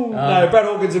 No, Brad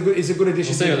Hawkins is a good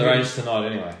addition. We'll see what the range tonight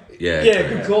anyway. Yeah. Yeah,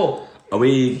 good call. Are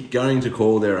we going to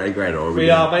call their A grade or are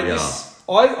We are, mate.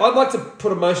 I'd like to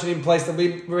put a motion in place that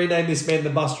we rename this man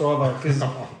the bus driver because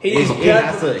he is.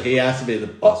 He has to be the.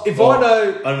 I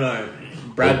don't know.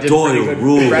 Brad did Doyle pretty good.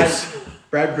 rules.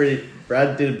 Brad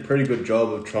did a pretty good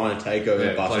job of trying to take over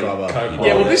the bus driver. co-pilot.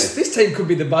 Yeah, well, this team could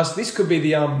be the bus. This could be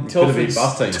the Could be Telford's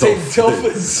bus team.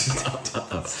 Telford's.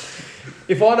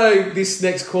 If I know this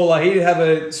next caller, he'd have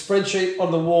a spreadsheet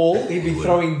on the wall. He'd be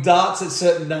throwing darts at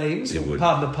certain names. He would.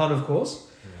 Pardon the pun, of course.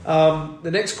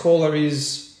 The next caller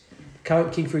is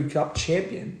current King Fruit Cup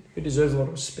champion, who deserves a lot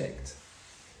of respect.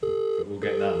 But we'll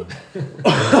get none.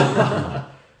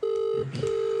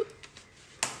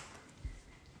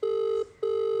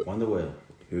 Wonder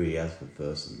who he has for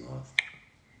first and last.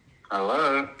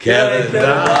 Hello. Kevin.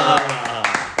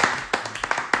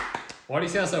 Why do you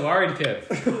sound so worried, Kev?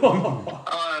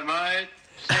 Hello, mate.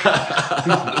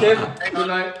 Kev, Hang good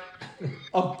on.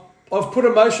 mate. I've put a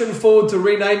motion forward to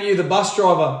rename you the bus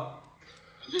driver.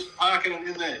 Just parking it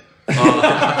in there.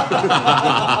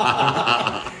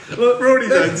 Look,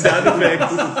 Brody's own sound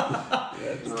effects.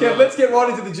 Kev, let's get right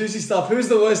into the juicy stuff. Who's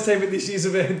the worst team at this year's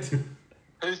event?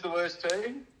 Who's the worst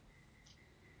team?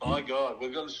 My God,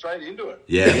 we've gone straight into it.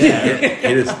 Yeah.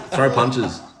 Hit us. Throw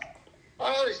punches.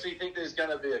 I honestly think there's going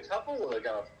to be a couple that are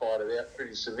going to fight it out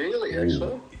pretty severely,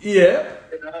 actually. Yeah.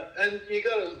 And you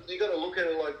got to look at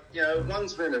it like,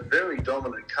 one's been a very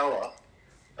dominant colour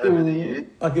over the year,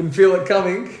 I can feel it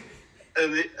coming.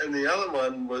 and the other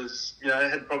one was,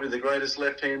 had probably the greatest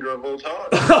left-hander of all time.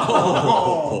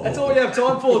 That's all you have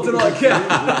time for tonight, Kev.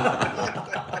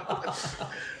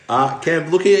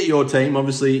 Kev, looking at your team,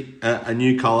 obviously a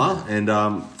new colour, and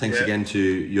thanks Yeah. again to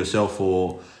yourself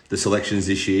for the selections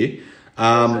this year.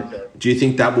 Do you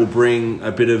think that will bring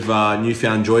a bit of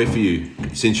newfound joy for you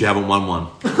since you haven't won one?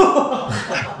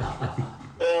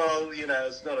 Well,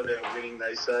 it's not about winning,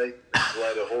 they say. It's a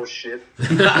load of horse shit.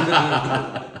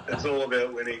 It's all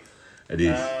about winning. It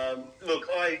is. Look,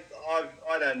 I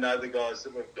don't know the guys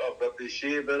that I've got this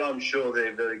year, but I'm sure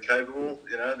they're very capable.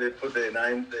 They've put their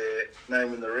name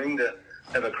in the ring to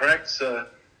have a crack. So,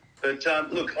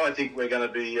 but look, I think we're going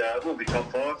to be we'll be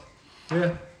top 5.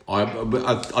 Yeah.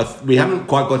 We haven't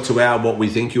quite got to what we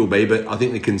think you'll be, but I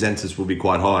think the consensus will be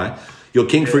quite high. Your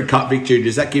King Fruit Cup victory,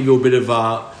 does that give you a bit of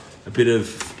I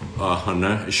don't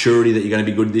know, a surety that you're going to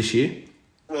be good this year?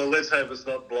 Well, let's hope it's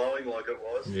not blowing like it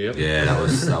was. Yep. Yeah, that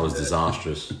was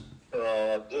disastrous.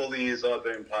 All the years I've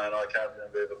been playing, I can't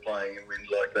remember ever playing in wind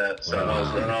like that. So Wow,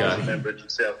 I was a member of New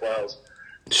South Wales.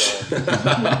 So,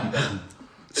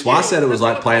 Swy said it was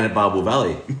like playing at Barble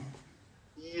Valley.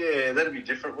 yeah, that'd be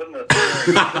different, wouldn't it? Let's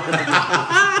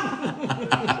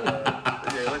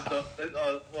not.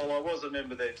 Well, I was a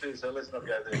member there too, so let's not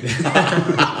go there.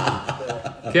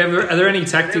 Kev, are there any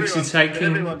tactics you're taking?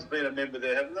 Everyone's been a member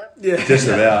there, haven't they? Yeah. Just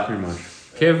about. Pretty much.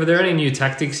 Kev, are there any new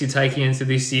tactics you're taking into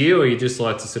this year, or you just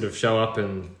like to sort of show up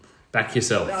and back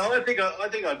yourself? No, I think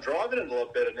I'm driving it a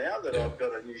lot better now that I've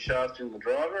got a new shaft in the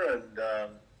driver,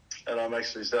 and I'm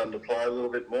actually starting to play a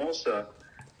little bit more. So,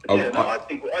 I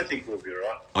think we'll be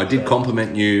right. I did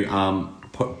compliment you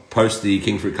post the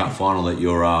King Fruit Cup final that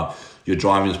your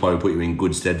driving has probably put you in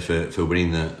good stead for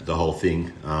winning the whole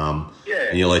thing. And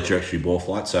your electric ball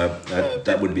flight, so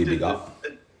that would be a big up.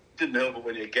 It didn't help it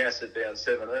when you gas it down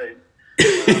 17.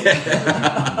 Couldn't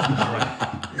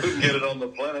get it on the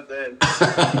planet then.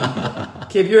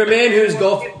 Kev, you're a man who's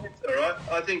golf. All right,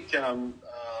 I think the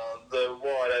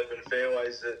wide open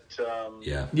fairways that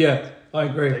Yeah, I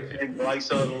agree. in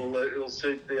Lakeside it'll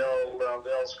suit the old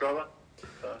scrubber.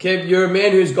 Kev, you're a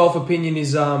man whose golf opinion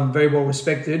is very well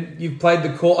respected. You've played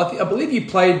the course. I believe you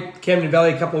played Camden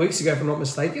Valley a couple of weeks ago, if I'm not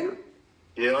mistaken.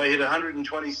 Yeah, I hit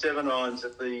 127 irons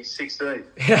at the 16th.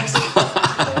 Yes.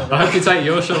 I hope you take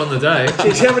your shot on the day.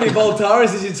 Jeez, how many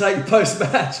Voltaras did you take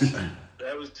post-match?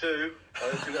 That was 2. I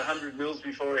took 100 mils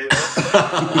before I hit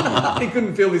it. He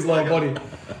couldn't feel his lower body.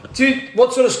 Dude,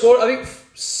 what sort of score? I think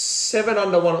 7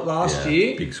 under 1 at last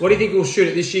year. big What do you think we'll shoot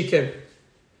at this year, Kev?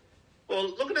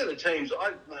 teams,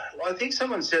 I think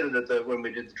someone said it when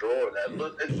we did the draw and that.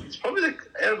 Look, it's probably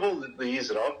out of all the years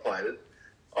that I've played it,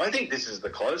 I think this is the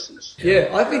closest. Yeah,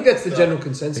 I think that's the general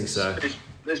consensus. I think so.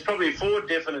 There's probably 4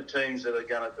 definite teams that are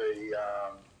going to be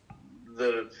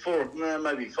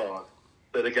maybe 5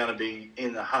 that are going to be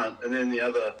in the hunt, and then the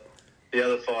other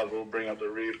 5 will bring up the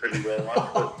rear pretty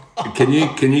well. Can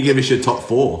you give us your top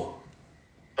 4?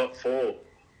 Top 4.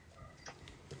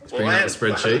 Bring up the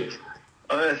spreadsheet.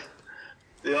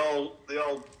 The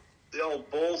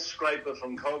old ball scraper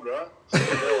from Cogra,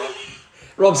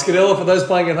 Rob Scadella, for those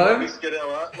playing at home.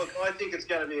 Scadella. Look, I think it's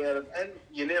going to be out of, and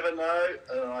you never know.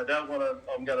 I don't want to.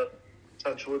 I'm going to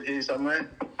touch wood here somewhere.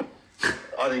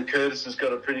 I think Curtis has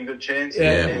got a pretty good chance.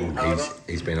 Yeah,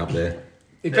 he's been up there.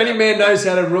 If any man knows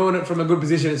how to ruin it from a good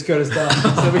position, it's Curtis Dunn.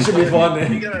 So we should be fine there.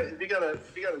 If you're going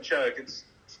to choke, it's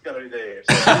going to be there.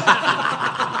 So.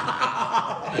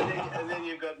 and then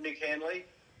you've got Nick Hanley.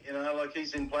 You know, like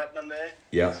he's in platinum there.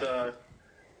 Yeah. So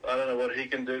I don't know what he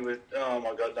can do with. Oh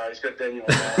my God, no, he's got Daniel.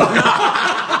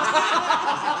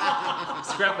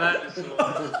 Scrap that.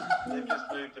 They've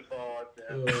just moved to 5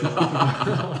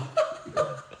 now.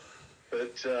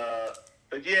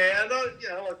 But yeah, and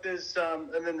like there's and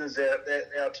then there's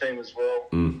our team as well.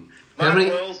 Mark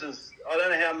Wells is. I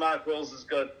don't know how Mark Wells has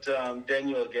got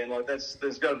Daniel again. Like there's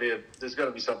got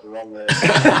to be something wrong there.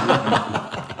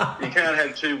 You can't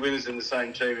have 2 winners in the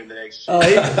same team in the next year. Oh,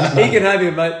 he can have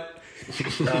him, mate.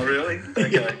 Oh, really?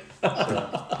 Okay.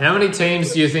 How many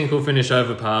teams do you think will finish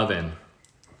over par then?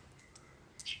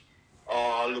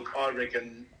 Oh, look, I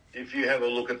reckon if you have a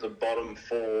look at the bottom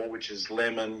 4, which is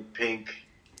Lemon, Pink,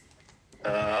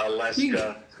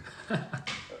 Alaska,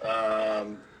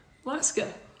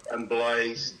 Alaska. and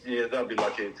Blaze, yeah, they'll be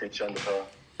lucky to finish under par.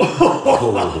 I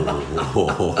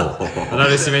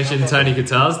noticed you mentioned Tony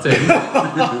Qatar's team.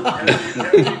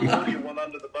 How do you want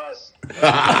under the bus?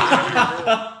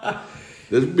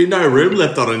 There'll be no room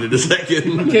left on it in a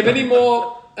second. Kev, any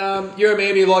more? You're a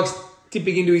man who likes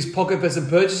dipping into his pocket for some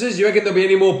purchases. You reckon there'll be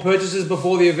any more purchases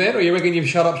before the event, or you reckon you've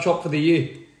shut up shop for the year?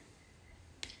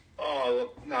 Oh,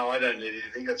 look, no, I don't need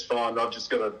anything. That's fine. I've just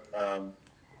got to.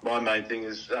 My main thing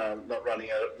is not running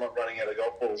out of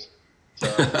golf balls. So,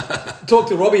 Talk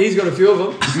to Robbie. He's got a few of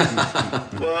them.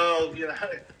 well, you know,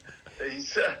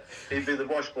 he'd be the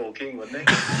wash ball king, wouldn't he?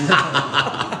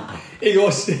 He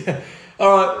was.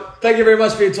 All right. Thank you very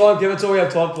much for your time, Kev. That's all we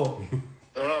have time for.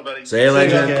 All right, buddy. See you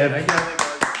later.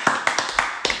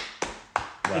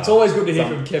 It's always good to hear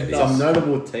from Kev. Some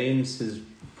notable teams has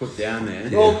put down there.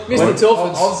 Well, Mr.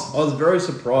 Tilford. I was very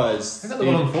surprised. I got the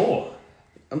bottom 4.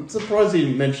 I'm surprised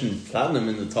he mentioned platinum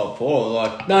in the top 4.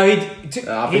 Like, No, he did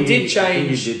I think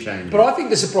change. he did change. But I think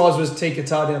the surprise was T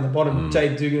Qatar down the bottom.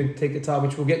 Jade Dugan and T Qatar,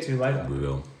 which we'll get to later. We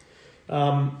will.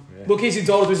 Look, he's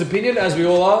entitled to his opinion, as we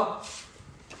all are.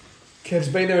 Kev's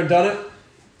been there and done it.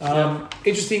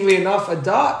 Interestingly enough, a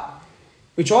dart,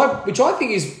 which I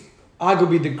think is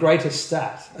arguably the greatest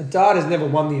stat. A dart has never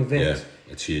won the event. Yeah,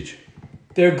 it's huge.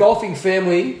 They're a golfing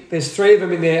family. There's 3 of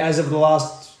them in there as of the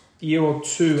last year or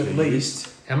 2 at least.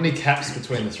 How many caps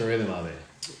between the 3 of them are there?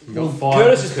 You've got 5.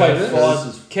 Curtis has played 5.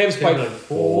 Curtis Kev's played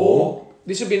 4.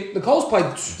 This would be Nicole's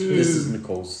played 2. This is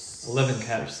Nicole's 11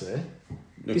 caps there.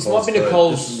 This might be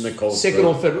Nicole's second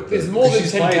or third. There's more than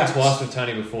She's 10 played caps. twice with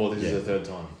Tony before. This is her 3rd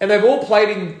time. And they've all played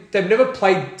in. They've never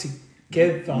played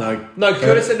together. No,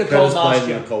 Curtis and Nicole Curtis last played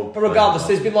year. Nicole But regardless,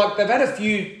 played there's been they've had a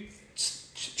few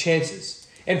chances.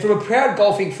 And from a proud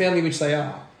golfing family, which they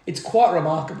are, it's quite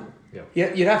remarkable. Yep.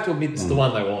 Yeah, you'd have to admit It's the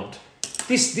one they want.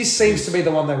 this seems to be the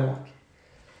one they want.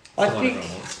 I The one think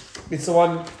everyone wants. it's the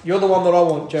one. You're the one that I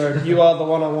want, Jared. You are the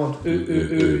one I want.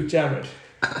 Ooh, Jared.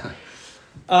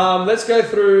 Let's go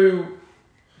through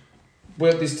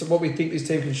what we think this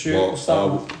team can shoot. Well, We'll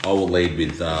start with- I will lead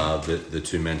with the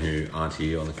 2 men who aren't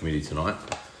here on the committee tonight.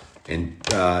 And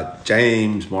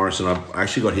James Morrison, I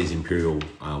actually got his Imperial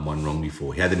one wrong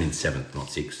before. He had them in 7th, not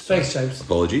 6th. So Thanks, James.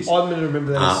 Apologies. I'm going to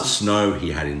remember that. Snow,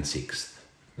 he had in 6th.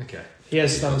 Okay. He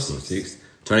has Not some. 6th.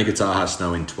 Tony Qatar has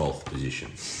Snow in 12th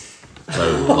position.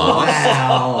 So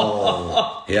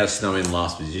last. He has Snow in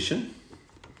last position.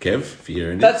 Kev, if you're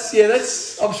hearing it.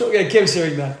 That's. I'm sure. Yeah, Kev's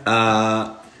hearing that.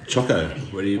 Choco,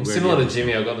 where do you? I'm where similar do to you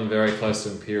Jimmy. I've got them very close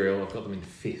to Imperial. I've got them in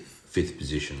 5th. 5th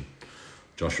position.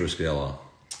 Joshua Scala.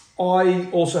 I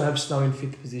also have Snow in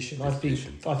 5th position. I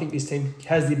think this team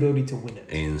has the ability to win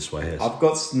it. Ian CYFS. I've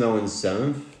got Snow in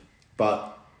 7th,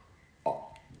 but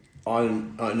I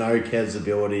know Kev's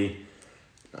ability.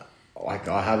 Like,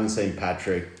 I haven't seen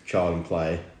Patrick Charlton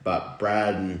play, but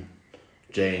Brad and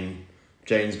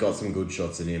Gene's got some good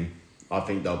shots in him. I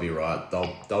think they'll be right.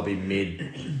 They'll be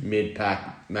mid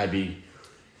pack, maybe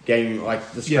getting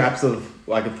like the scraps of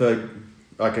like a third,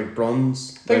 like a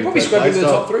bronze. They can probably scrap into the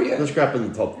top 3. Yeah, they'll scrap in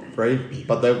the top 3,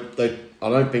 but they I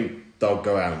don't think they'll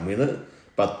go out and win it,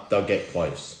 but they'll get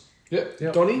close. Yeah.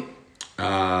 Donnie.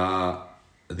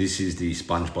 This is the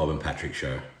SpongeBob and Patrick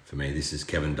show for me. This is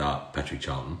Kevin Dart, Patrick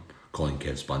Charlton, calling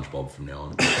Kev SpongeBob from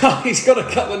now on. He's got a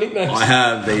couple of nicknames. I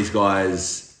have these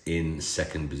guys in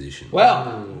second position.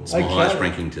 Wow. It's my highest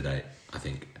ranking to date, I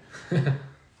think.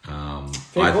 I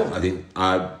think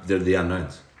they're the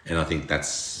unknowns, and I think that's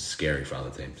scary for other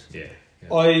teams. Yeah.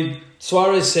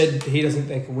 Suarez said he doesn't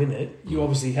think they can win it. You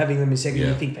obviously having them in second,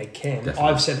 you think they can. Definitely.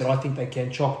 I've said that I think they can.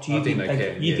 Chop. Do you think they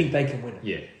can? You think they can win it?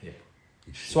 Yeah.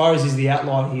 Suarez is the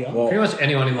outlier here. Pretty much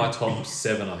anyone in my top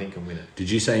 7, I think, can win it. Did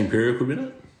you say Imperial could win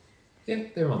it? Yeah,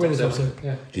 they're in my Win top the 7. top 7.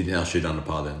 Yeah. Do you think they'll shoot under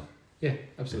par then? Yeah,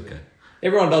 absolutely. Okay.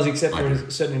 Everyone does except for a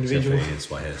certain individual. Except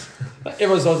for CYFS.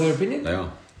 Everyone's got their opinion. They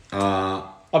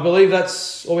are. I believe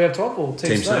that's all we have time for.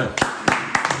 Team Snow.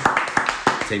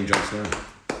 Team Jon Snow.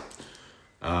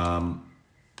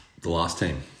 The last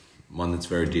team. One that's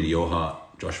very dear to your heart,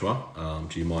 Joshua.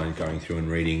 Do you mind going through and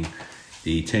reading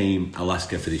the Team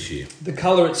Alaska for this year? The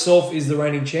colour itself is the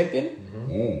reigning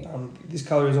champion. This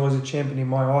colour is always a champion in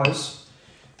my eyes.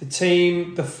 The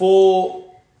team, the 4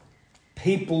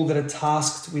 people that are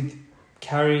tasked with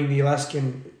carrying the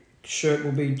Alaskan shirt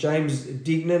will be James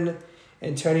Dignan,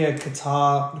 Antonio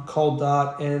Qatar, Nicole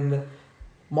Dart, and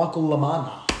Michael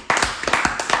Lamana.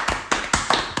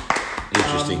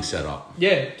 Interesting setup.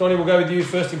 Yeah, Donnie, we'll go with you.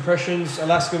 First impressions.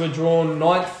 Alaska were drawn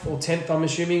 9th or 10th, I'm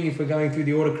assuming, if we're going through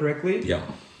the order correctly. Yeah.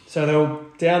 So they were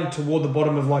down toward the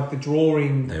bottom of like the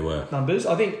drawing They were. numbers.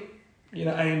 I think, A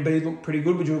and B look pretty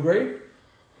good. Would you agree?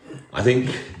 I think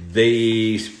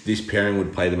this pairing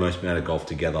would play the most amount of golf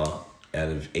together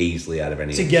easily out of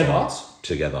any Together? of the sides.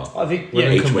 Together. I think,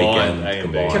 Each combined, weekend A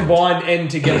and B. combined and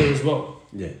together as well.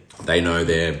 Yeah, They know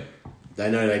their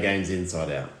games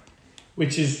inside out.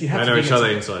 Which is, you have They to know give each it other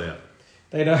some- inside out.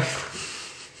 They know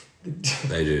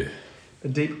they do. the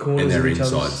deep corners And their of each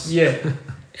insides. other's. Yeah.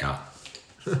 Yeah.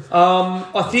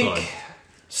 I think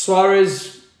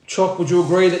Suarez, Choc, would you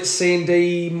agree that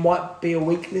C&D might be a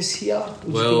weakness here? Would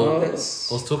you Well, think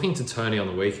I was talking to Tony on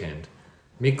the weekend.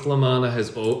 Mick Lamana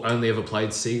has only ever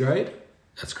played C grade,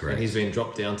 That's and correct. he's been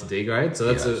dropped down to D grade.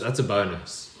 So that's a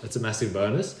bonus. That's a massive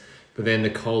bonus. But then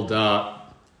Nicole Dart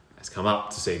has come up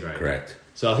to C grade. Correct.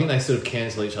 So I think they sort of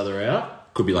cancel each other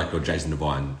out. Could be like your Jason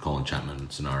Devine, Colin Chapman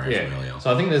scenario from earlier.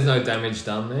 So I think there's no damage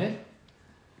done there.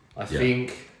 I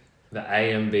think the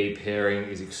A and B pairing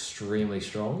is extremely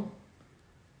strong.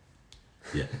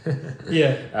 Yeah.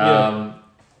 Yeah.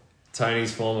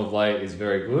 Tony's form of late is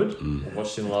very good. I've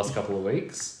watched him the last couple of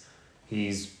weeks.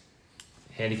 His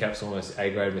handicap's almost A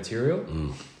grade material.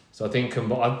 So I think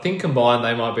combined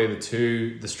they might be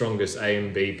the strongest A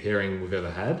and B pairing we've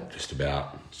ever had. Just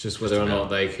about. It's just whether or not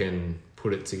they can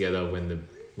put it together when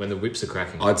the whips are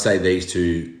cracking. I'd say these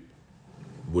two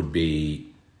would be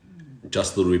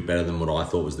just a little bit better than what I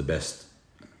thought was the best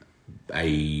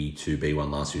A to B1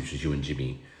 last year, which was you and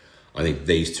Jimmy. I think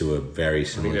these two are very I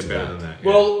think similar they're to better that. than that. Yeah.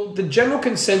 Well, the general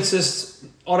consensus,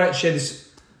 I don't share this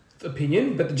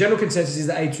opinion, but the general consensus is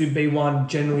that A2, B1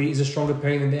 generally is a stronger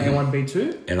pairing than the A1,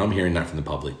 B2. And I'm hearing that from the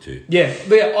public too. Yeah,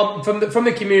 but yeah, from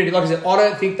the community, like I said, I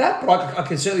don't think that, but I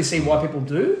can certainly see why people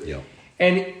do. Yeah.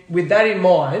 And with that in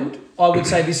mind, I would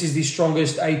say this is the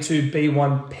strongest A2,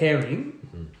 B1 pairing.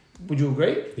 Would you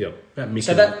agree? Yep. What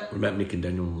about Mick and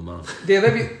Daniel Lamar? Yeah,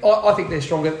 I think they're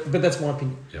stronger, but that's my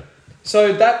opinion. Yep.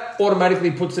 So that automatically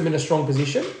puts them in a strong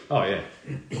position. Oh yeah.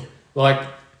 Like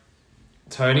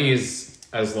Tony is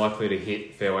as likely to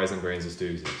hit fairways and greens as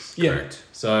Dukes is. Yeah. Correct.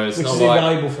 So it's Which not is like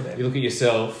invaluable for them. you look at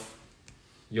yourself,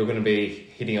 you're going to be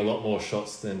hitting a lot more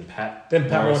shots than Pat. Then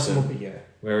Pat Morrison will be, yeah.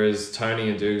 Whereas Tony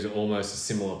and Dukes are almost a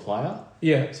similar player,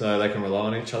 Yeah. so they can rely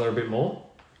on each other a bit more.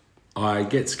 I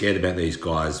get scared about these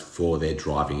guys for their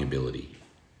driving ability.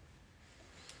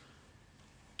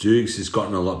 Dukes has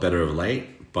gotten a lot better of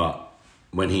late, but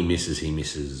when he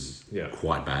misses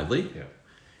quite badly. Yeah.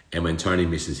 And when Tony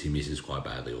misses, he misses quite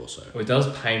badly also. Well, it does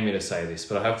pain me to say this,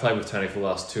 but I have played with Tony for the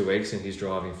last 2 weeks and he's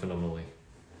driving phenomenally.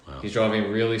 Wow. He's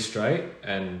driving really straight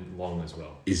and long as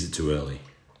well. Is it too early?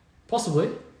 Possibly.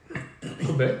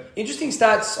 Could be. Interesting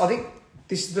stats. I think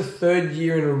this is the third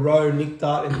year in a row Nick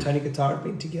Dart and Tony Qatar have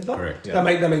been together. Correct. Yeah.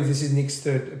 That means this is Nick's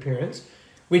third appearance,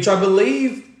 which I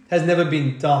believe has never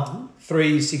been done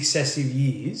 3 successive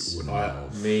years.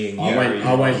 Me and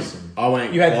I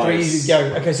went. You had close 3 years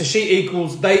ago. Okay,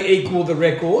 so they equal the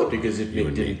record. because if You Mick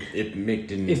and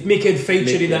didn't, If Mick had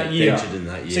featured Mick in that year. featured in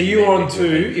that year, So you were Mick on would 2.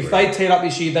 have been If 3. they teed up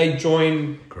this year, they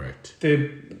join Correct.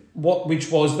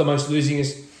 which was the most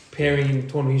losingest pairing in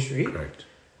tournament history. Correct.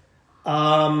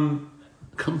 You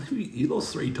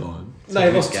lost 3 times. No,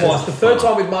 he lost twice. The third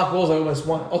time with Mark Walls, I almost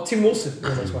won. Oh, Tim Wilson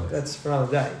almost won. That's for another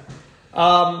day.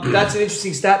 That's an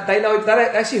interesting stat. They know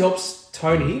that actually helps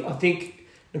Tony. I think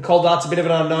Nicole Dart's a bit of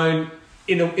an unknown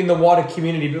in the wider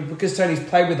community, but because Tony's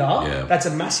played with her, that's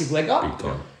a massive leg up. Big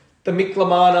time. The Mick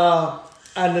Lamana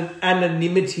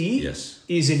anonymity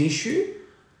is an issue.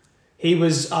 He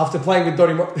was after playing with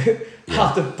Donny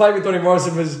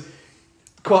Morrison was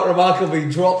quite remarkably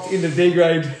dropped into D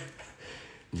grade.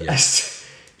 Yes.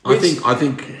 I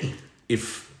think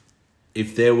if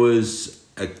there was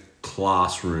a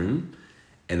classroom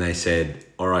and they said,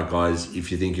 all right, guys,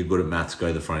 if you think you're good at maths, go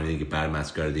to the front. If you think you're bad at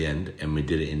maths, go to the end. And we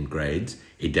did it in grades.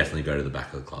 He'd definitely go to the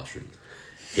back of the classroom.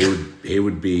 He was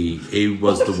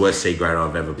the worst C grader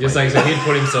I've ever played. You're saying so he'd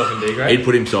put himself in D grade? He'd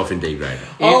put himself in D grade.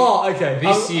 Okay.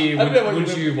 This year,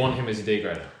 would you want him as a D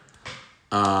grader?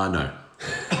 No.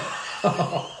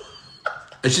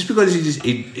 It's just because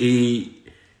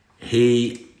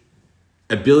he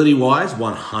ability wise,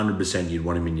 100% you'd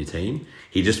want him in your team.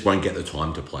 He just won't get the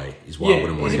time to play. Is why I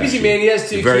wouldn't want him. He's a busy man. He has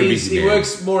 2 kids. He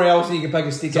works more hours than you can pack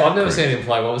a stick out. I've never seen him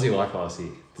play. What was he like last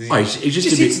year? He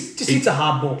just hits a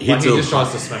hard ball. He just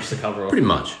tries to smash the cover off. Pretty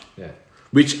much. Yeah.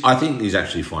 Which I think is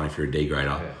actually fine if you're a D grader.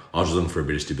 Yeah. I was looking for a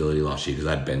bit of stability last year because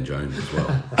I had Ben Jones as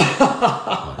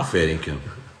well. Fair income.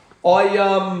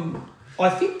 I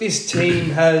think this team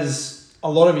has a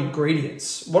lot of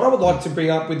ingredients. What I would like to bring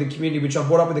up with the community, which I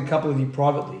brought up with a couple of you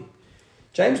privately,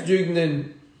 James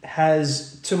Duignan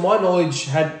has, to my knowledge,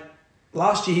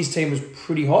 last year his team was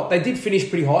pretty hot. They did finish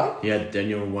pretty high. He had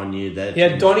Daniel 1 year. He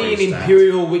had Donny in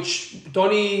Imperial, which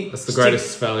Donny... That's the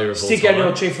greatest failure of all Stick time.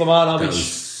 Daniel Chief Lamana,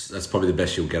 That's probably the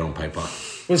best you'll get on paper.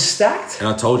 Was stacked. And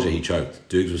I told you he choked.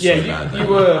 Dukes was so bad.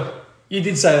 You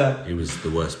did say that. He was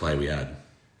the worst player we had.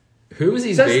 Who was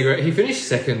his B grade? He finished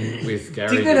second with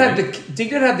Gary.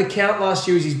 Dignan had the count last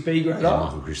year as his B grader. Yeah,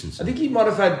 Michael Christensen. I think he might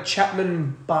have had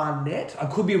Chapman Barnett. I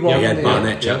could be wrong. Yeah, he had there.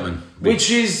 Barnett Chapman.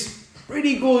 Which is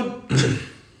pretty good.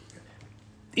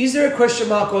 Is there a question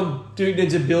mark on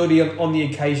Duignan's ability on the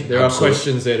occasion? There are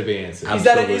questions there to be answered.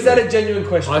 Is that a genuine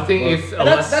question? I think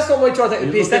that's not what we're trying to take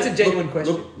the piss. That's a genuine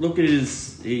question. Look at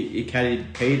his. He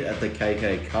carried Pete at the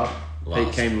KK Cup.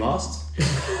 Pete came last.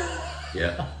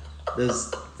 Yeah. There's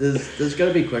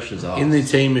going to be questions asked. In the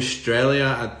Team Australia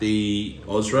at the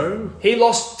Osro. He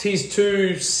lost his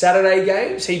 2 Saturday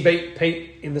games. He beat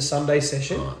Pete in the Sunday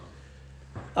session.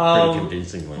 Pretty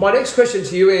convincingly. My next question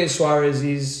to you, Ian Suarez,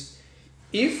 is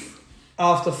if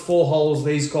after 4 holes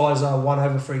these guys are 1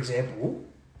 over, for example,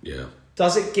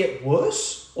 does it get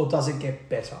worse or does it get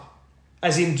better?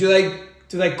 As in, do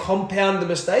they compound the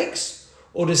mistakes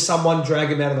or does someone drag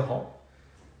them out of the hole?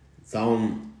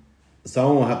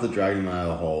 Someone will have to drag them out of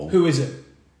the hole. Who is it?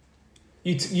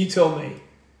 You tell me.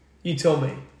 You tell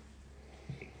me.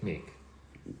 Mick.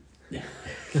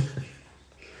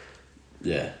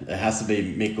 Yeah, it has to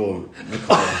be Mick or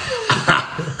Nicole.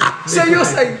 So you're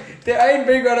saying the A and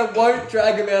B grader won't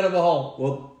drag him out of a hole?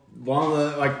 Well, one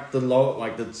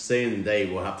of the C and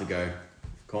D will have to go.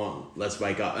 Come on, let's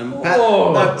wake up. And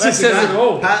that says it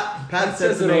all. Pat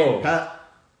said to me, Pat,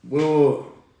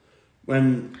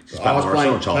 when I was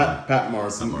playing Pat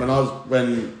Morrison, when I was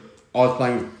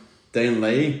playing with Dean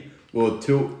Lee, we were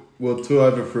two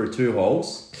over through 2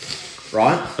 holes,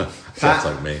 right? Sounds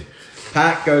like me.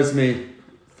 Pat goes to me,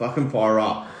 fucking fire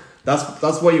up.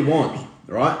 That's what you want,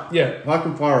 right? Yeah.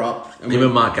 Fucking fire up. And Him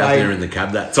and Mark Gaffney were in the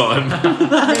cab that time.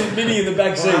 Minnie in the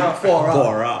back seat,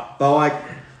 fire up. But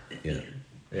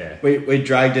Yeah. we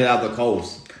dragged it out of the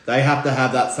coals. They have to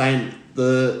have that same,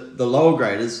 the lower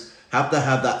graders have to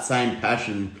have that same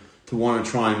passion to want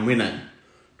to try and win it.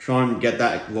 Try and get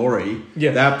that glory.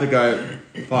 Yeah. They have to go,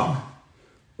 fuck,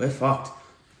 we're fucked.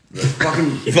 Let's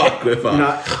fucking Fuck, we're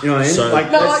fucked. you know what I mean? So-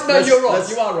 You're right.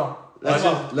 You are right.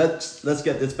 Let's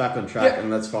get this back on track and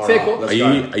let's fire Fair up. call. Let's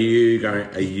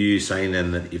Are you saying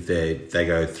then that if they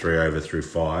go 3 over through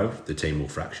 5, the team will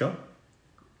fracture?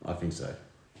 I think so.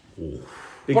 Ooh.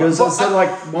 Because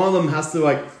one of them has to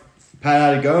pay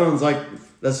how to go, and it's like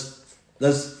let's.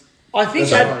 I think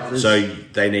So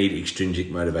they need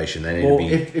extrinsic motivation. They need to be.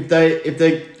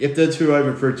 If they're 2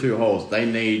 over through 2 holes, they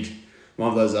need one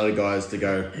of those other guys to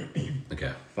go.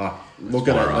 Okay. Fuck. Look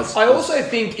at it. I also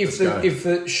think if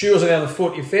the shoes are down the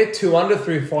foot, if they're 2 under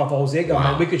through 5 holes, they're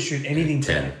going. We could shoot anything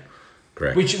 10.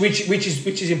 Correct. Which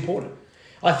is important.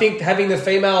 I think having the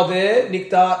female there,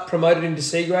 Nick Dart promoted into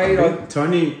C grade.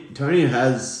 Tony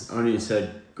has only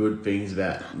said good things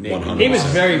about Nick. 100%. He was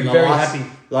very happy.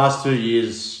 Last 2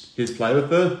 years his play with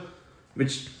her,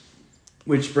 which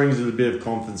brings a bit of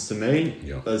confidence to me.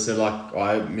 Yeah. But I said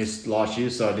I missed last year,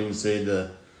 so I didn't see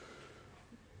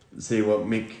see what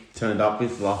Mick turned up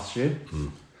with last year.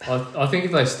 I think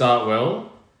if they start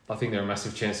well, I think they're a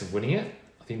massive chance of winning it.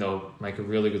 I think they'll make a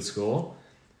really good score.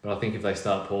 But I think if they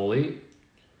start poorly,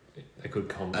 they could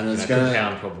compound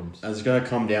problems. And it's going to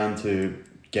come down to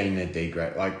getting their D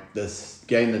grade,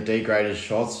 getting the D graded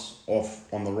shots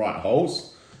off on the right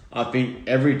holes. I think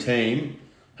every team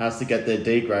has to get their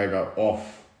D grader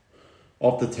off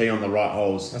the tee on the right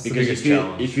holes. That's because the biggest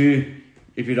challenge.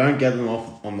 If you don't get them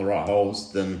off on the right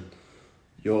holes, then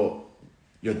you're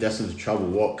destined for trouble.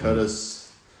 What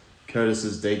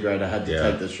Curtis's D grader had to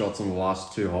take the shots on the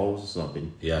last 2 holes or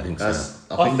something. Yeah, I think so.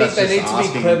 I think they need to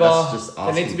be clever.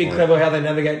 They need to be clever how they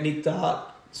navigate Nick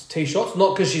Dart's tee shots.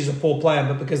 Not because she's a poor player,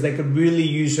 but because they could really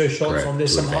use her shots on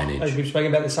this. As we've spoken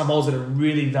about, there's some holes that are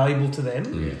really valuable to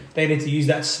them. They need to use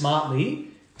that smartly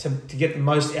to get the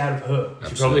most out of her.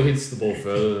 She probably hits the ball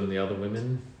further than the other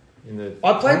women in the.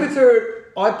 I played with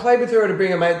her at a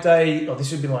Bring a Mate Day. Oh,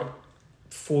 this would be like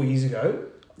 4 years ago.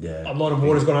 Yeah, a lot of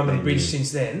water's gone under the bridge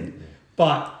since then,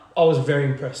 but I was very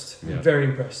impressed. Very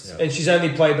impressed. Yeah. And she's only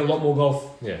played a lot more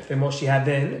golf than what she had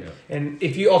then. Yeah. And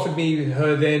if you offered me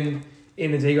her then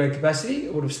in a D grade capacity,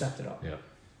 I would have snapped it up. Yeah,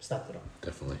 snapped it up.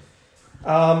 Definitely.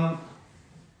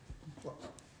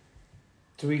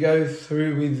 Do we go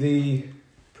through with the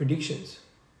predictions?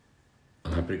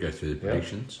 I'm happy to go through the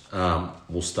predictions.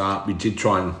 We'll start. We did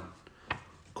try and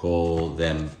call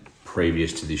them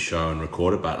previous to this show and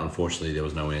record it, but unfortunately there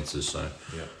was no answers. So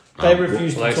they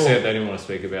refused to they talk. They said they didn't want to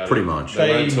speak about pretty it. much. They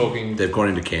weren't talking. They've gone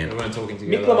into camp. They weren't talking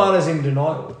together. Mick Lamana's in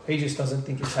denial. He just doesn't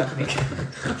think it's happening.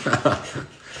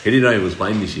 He didn't know he was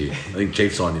playing this year. I think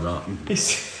Chief signed him up.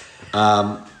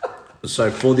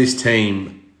 So for this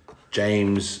team,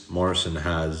 James Morrison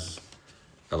has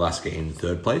Alaska in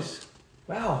 3rd place.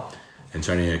 Wow.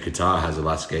 Antonio Qatar has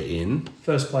Alaska in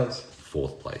 1st place.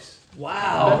 4th place.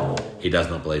 Wow. He does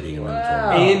not believe he can win the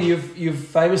tournament. Ian, you've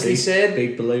famously said...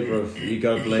 Big believer of you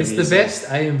got to believe it's the best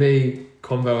A and B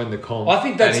combo in the comp. I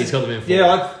think that's... And he's got them in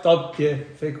 4th. Yeah,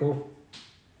 fair call.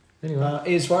 Anyway,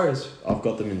 Ian Suarez. I've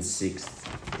got them in 6th.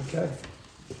 Okay.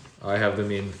 I have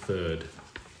them in 3rd.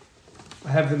 I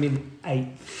have them in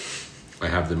 8th. I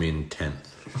have them in 10th.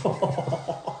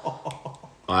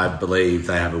 I believe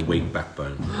they have a weak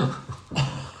backbone.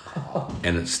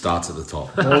 And it starts at the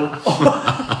top.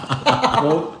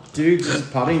 Well, Duke's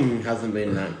putting hasn't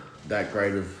been that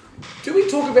great of... Do we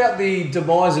talk about the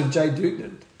demise of Jay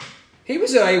Dutton? He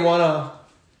was an A1 a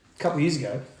couple of years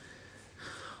ago.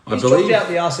 He's dropped out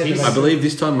the arse end of I believe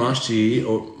this time last year,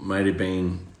 or may have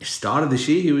been start of this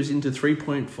year, he was into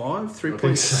 3.5,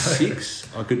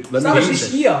 3.6. I could start of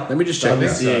this year. Let me just check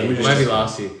this. Maybe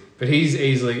last year. But he's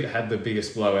easily had the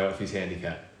biggest blowout of his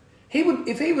handicap. He would,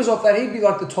 if he was off that, he'd be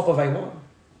like the top of A1.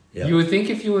 Yep. You would think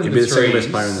if you were in he'd the be the second threes,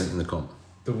 best player in the comp.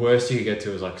 The worst you could get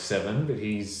to is like 7, but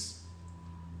he's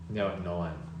now at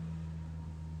 9.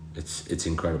 It's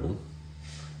incredible.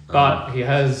 But he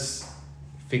has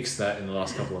fixed that in the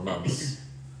last couple of months.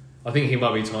 I think he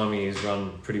might be timing his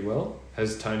run pretty well.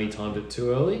 Has Tony timed it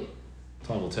too early?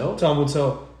 Time will tell. Time will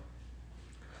tell.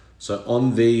 So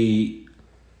on the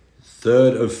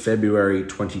 3rd of February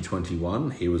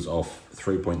 2021, he was off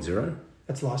 3.0.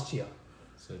 That's last year.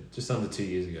 So just under 2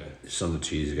 years ago. Just under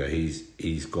 2 years ago.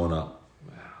 He's gone up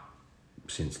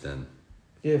since then.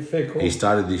 Yeah, fair call. He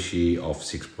started this year off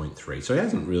 6.3. So he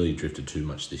hasn't really drifted too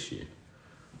much this year.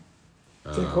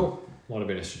 Fair call. Might have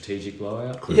been a strategic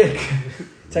blowout. Yeah,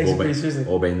 takes it pretty seriously.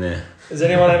 All been there. Does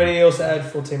anyone have anything else to add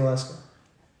for Team Alaska?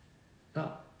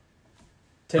 No.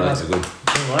 Team Alaska. That's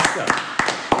good. Team Alaska.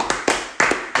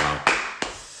 Wow.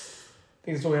 I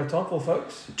think that's all we have time for,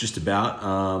 folks. Just about.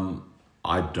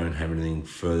 I don't have anything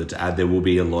further to add. There will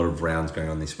be a lot of rounds going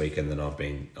on this weekend that I've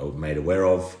been made aware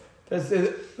of.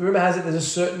 Rumour has it there's a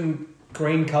certain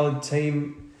green-coloured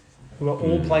team who are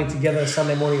all playing together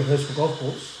Sunday morning at Hurstville Golf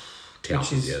Course.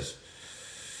 Which is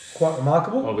quite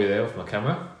remarkable. I'll be there with my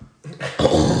camera.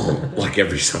 Like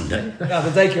every Sunday. No,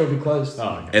 the daycare will be closed.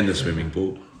 Oh, okay. And the swimming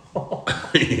pool.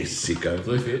 Sicko.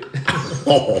 Blue Fit.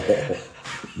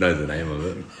 Know the name of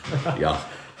it. Yeah.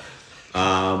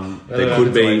 There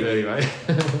could be... 30, mate.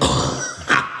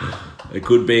 There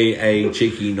could be a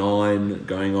cheeky 9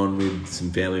 going on with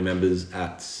some family members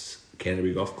at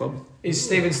Canterbury Golf Club. Is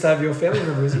Stephen Stave your family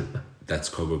member, is he? That's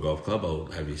Cobra Golf Club. I'll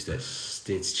have you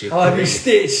stitched. Chick. I'll have you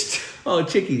stitched. Oh,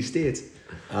 Chicky, stitched.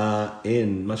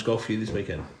 Ian, much golf for you this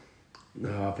weekend?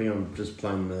 No, I think I'm just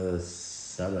playing the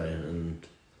Saturday, and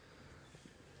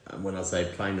when I say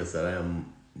playing the Saturday,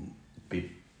 I'm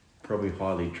probably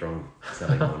highly drunk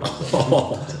Saturday morning.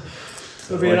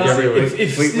 It'll be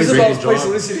if Isabel's place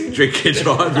listening, drink and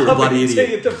drive, you're a bloody I'll be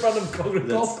idiot. at the front of Cobra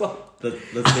Golf Club.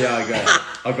 let's see how I go.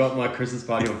 I've got my Christmas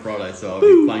party on Friday, so I'll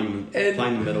be playing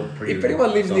the metal pretty. If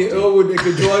anyone lives near Earlwood, they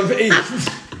could drive east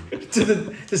to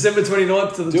the December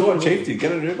 29th to the Do what tournament. Chief did.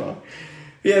 Get an Uber.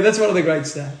 Yeah, that's one of the great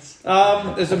stats.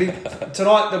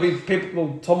 Tonight there'll be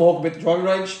people. Tomahawk will be at the driving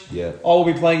range. Yeah. I will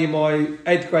be playing in my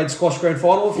 8th grade squash grand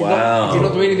final. If you're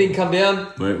not doing anything, come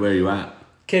down. Where are you at?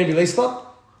 Canterbury Lease Club,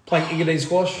 playing Engadine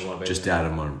squash. Just out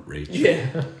of my reach.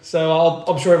 Yeah. So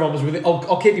I'm sure everyone was really.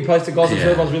 I'll keep you posted, guys. I'm sure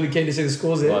everyone's really keen to see the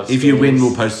scores there. If you win,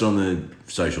 we'll post it on the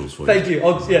socials for you. Thank you.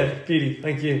 Beauty.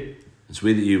 Thank you. It's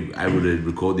weird that you're able to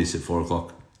record this at 4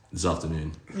 o'clock this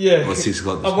afternoon. Yeah. Or 6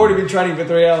 o'clock. I've already been training for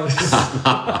 3 hours.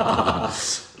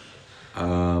 That's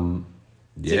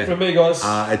it from me, guys.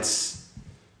 It's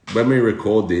when we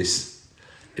record this,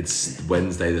 it's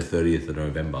Wednesday the 30th of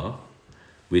November,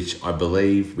 which I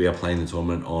believe we are playing the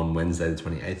tournament on Wednesday the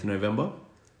 28th of November.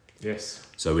 Yes.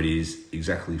 So it is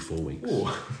exactly 4 weeks.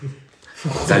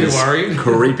 Are you worried?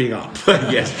 Creeping up.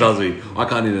 Yes, trust me. I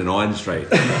can't hit an iron straight.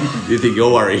 You think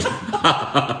you're worried?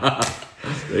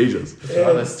 Jesus.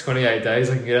 Right, that's 28 days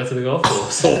I can get out to the golf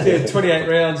course. Yeah, 28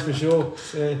 rounds for sure.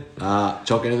 Yeah.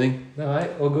 Chock, anything? No,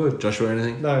 mate, all good. Joshua,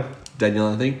 anything? No. Daniel,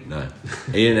 anything? No.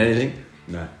 Ian, anything?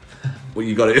 No. Well,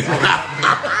 you got it.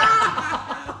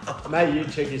 Mate, you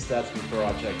check your stats before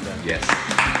I check them. Yes.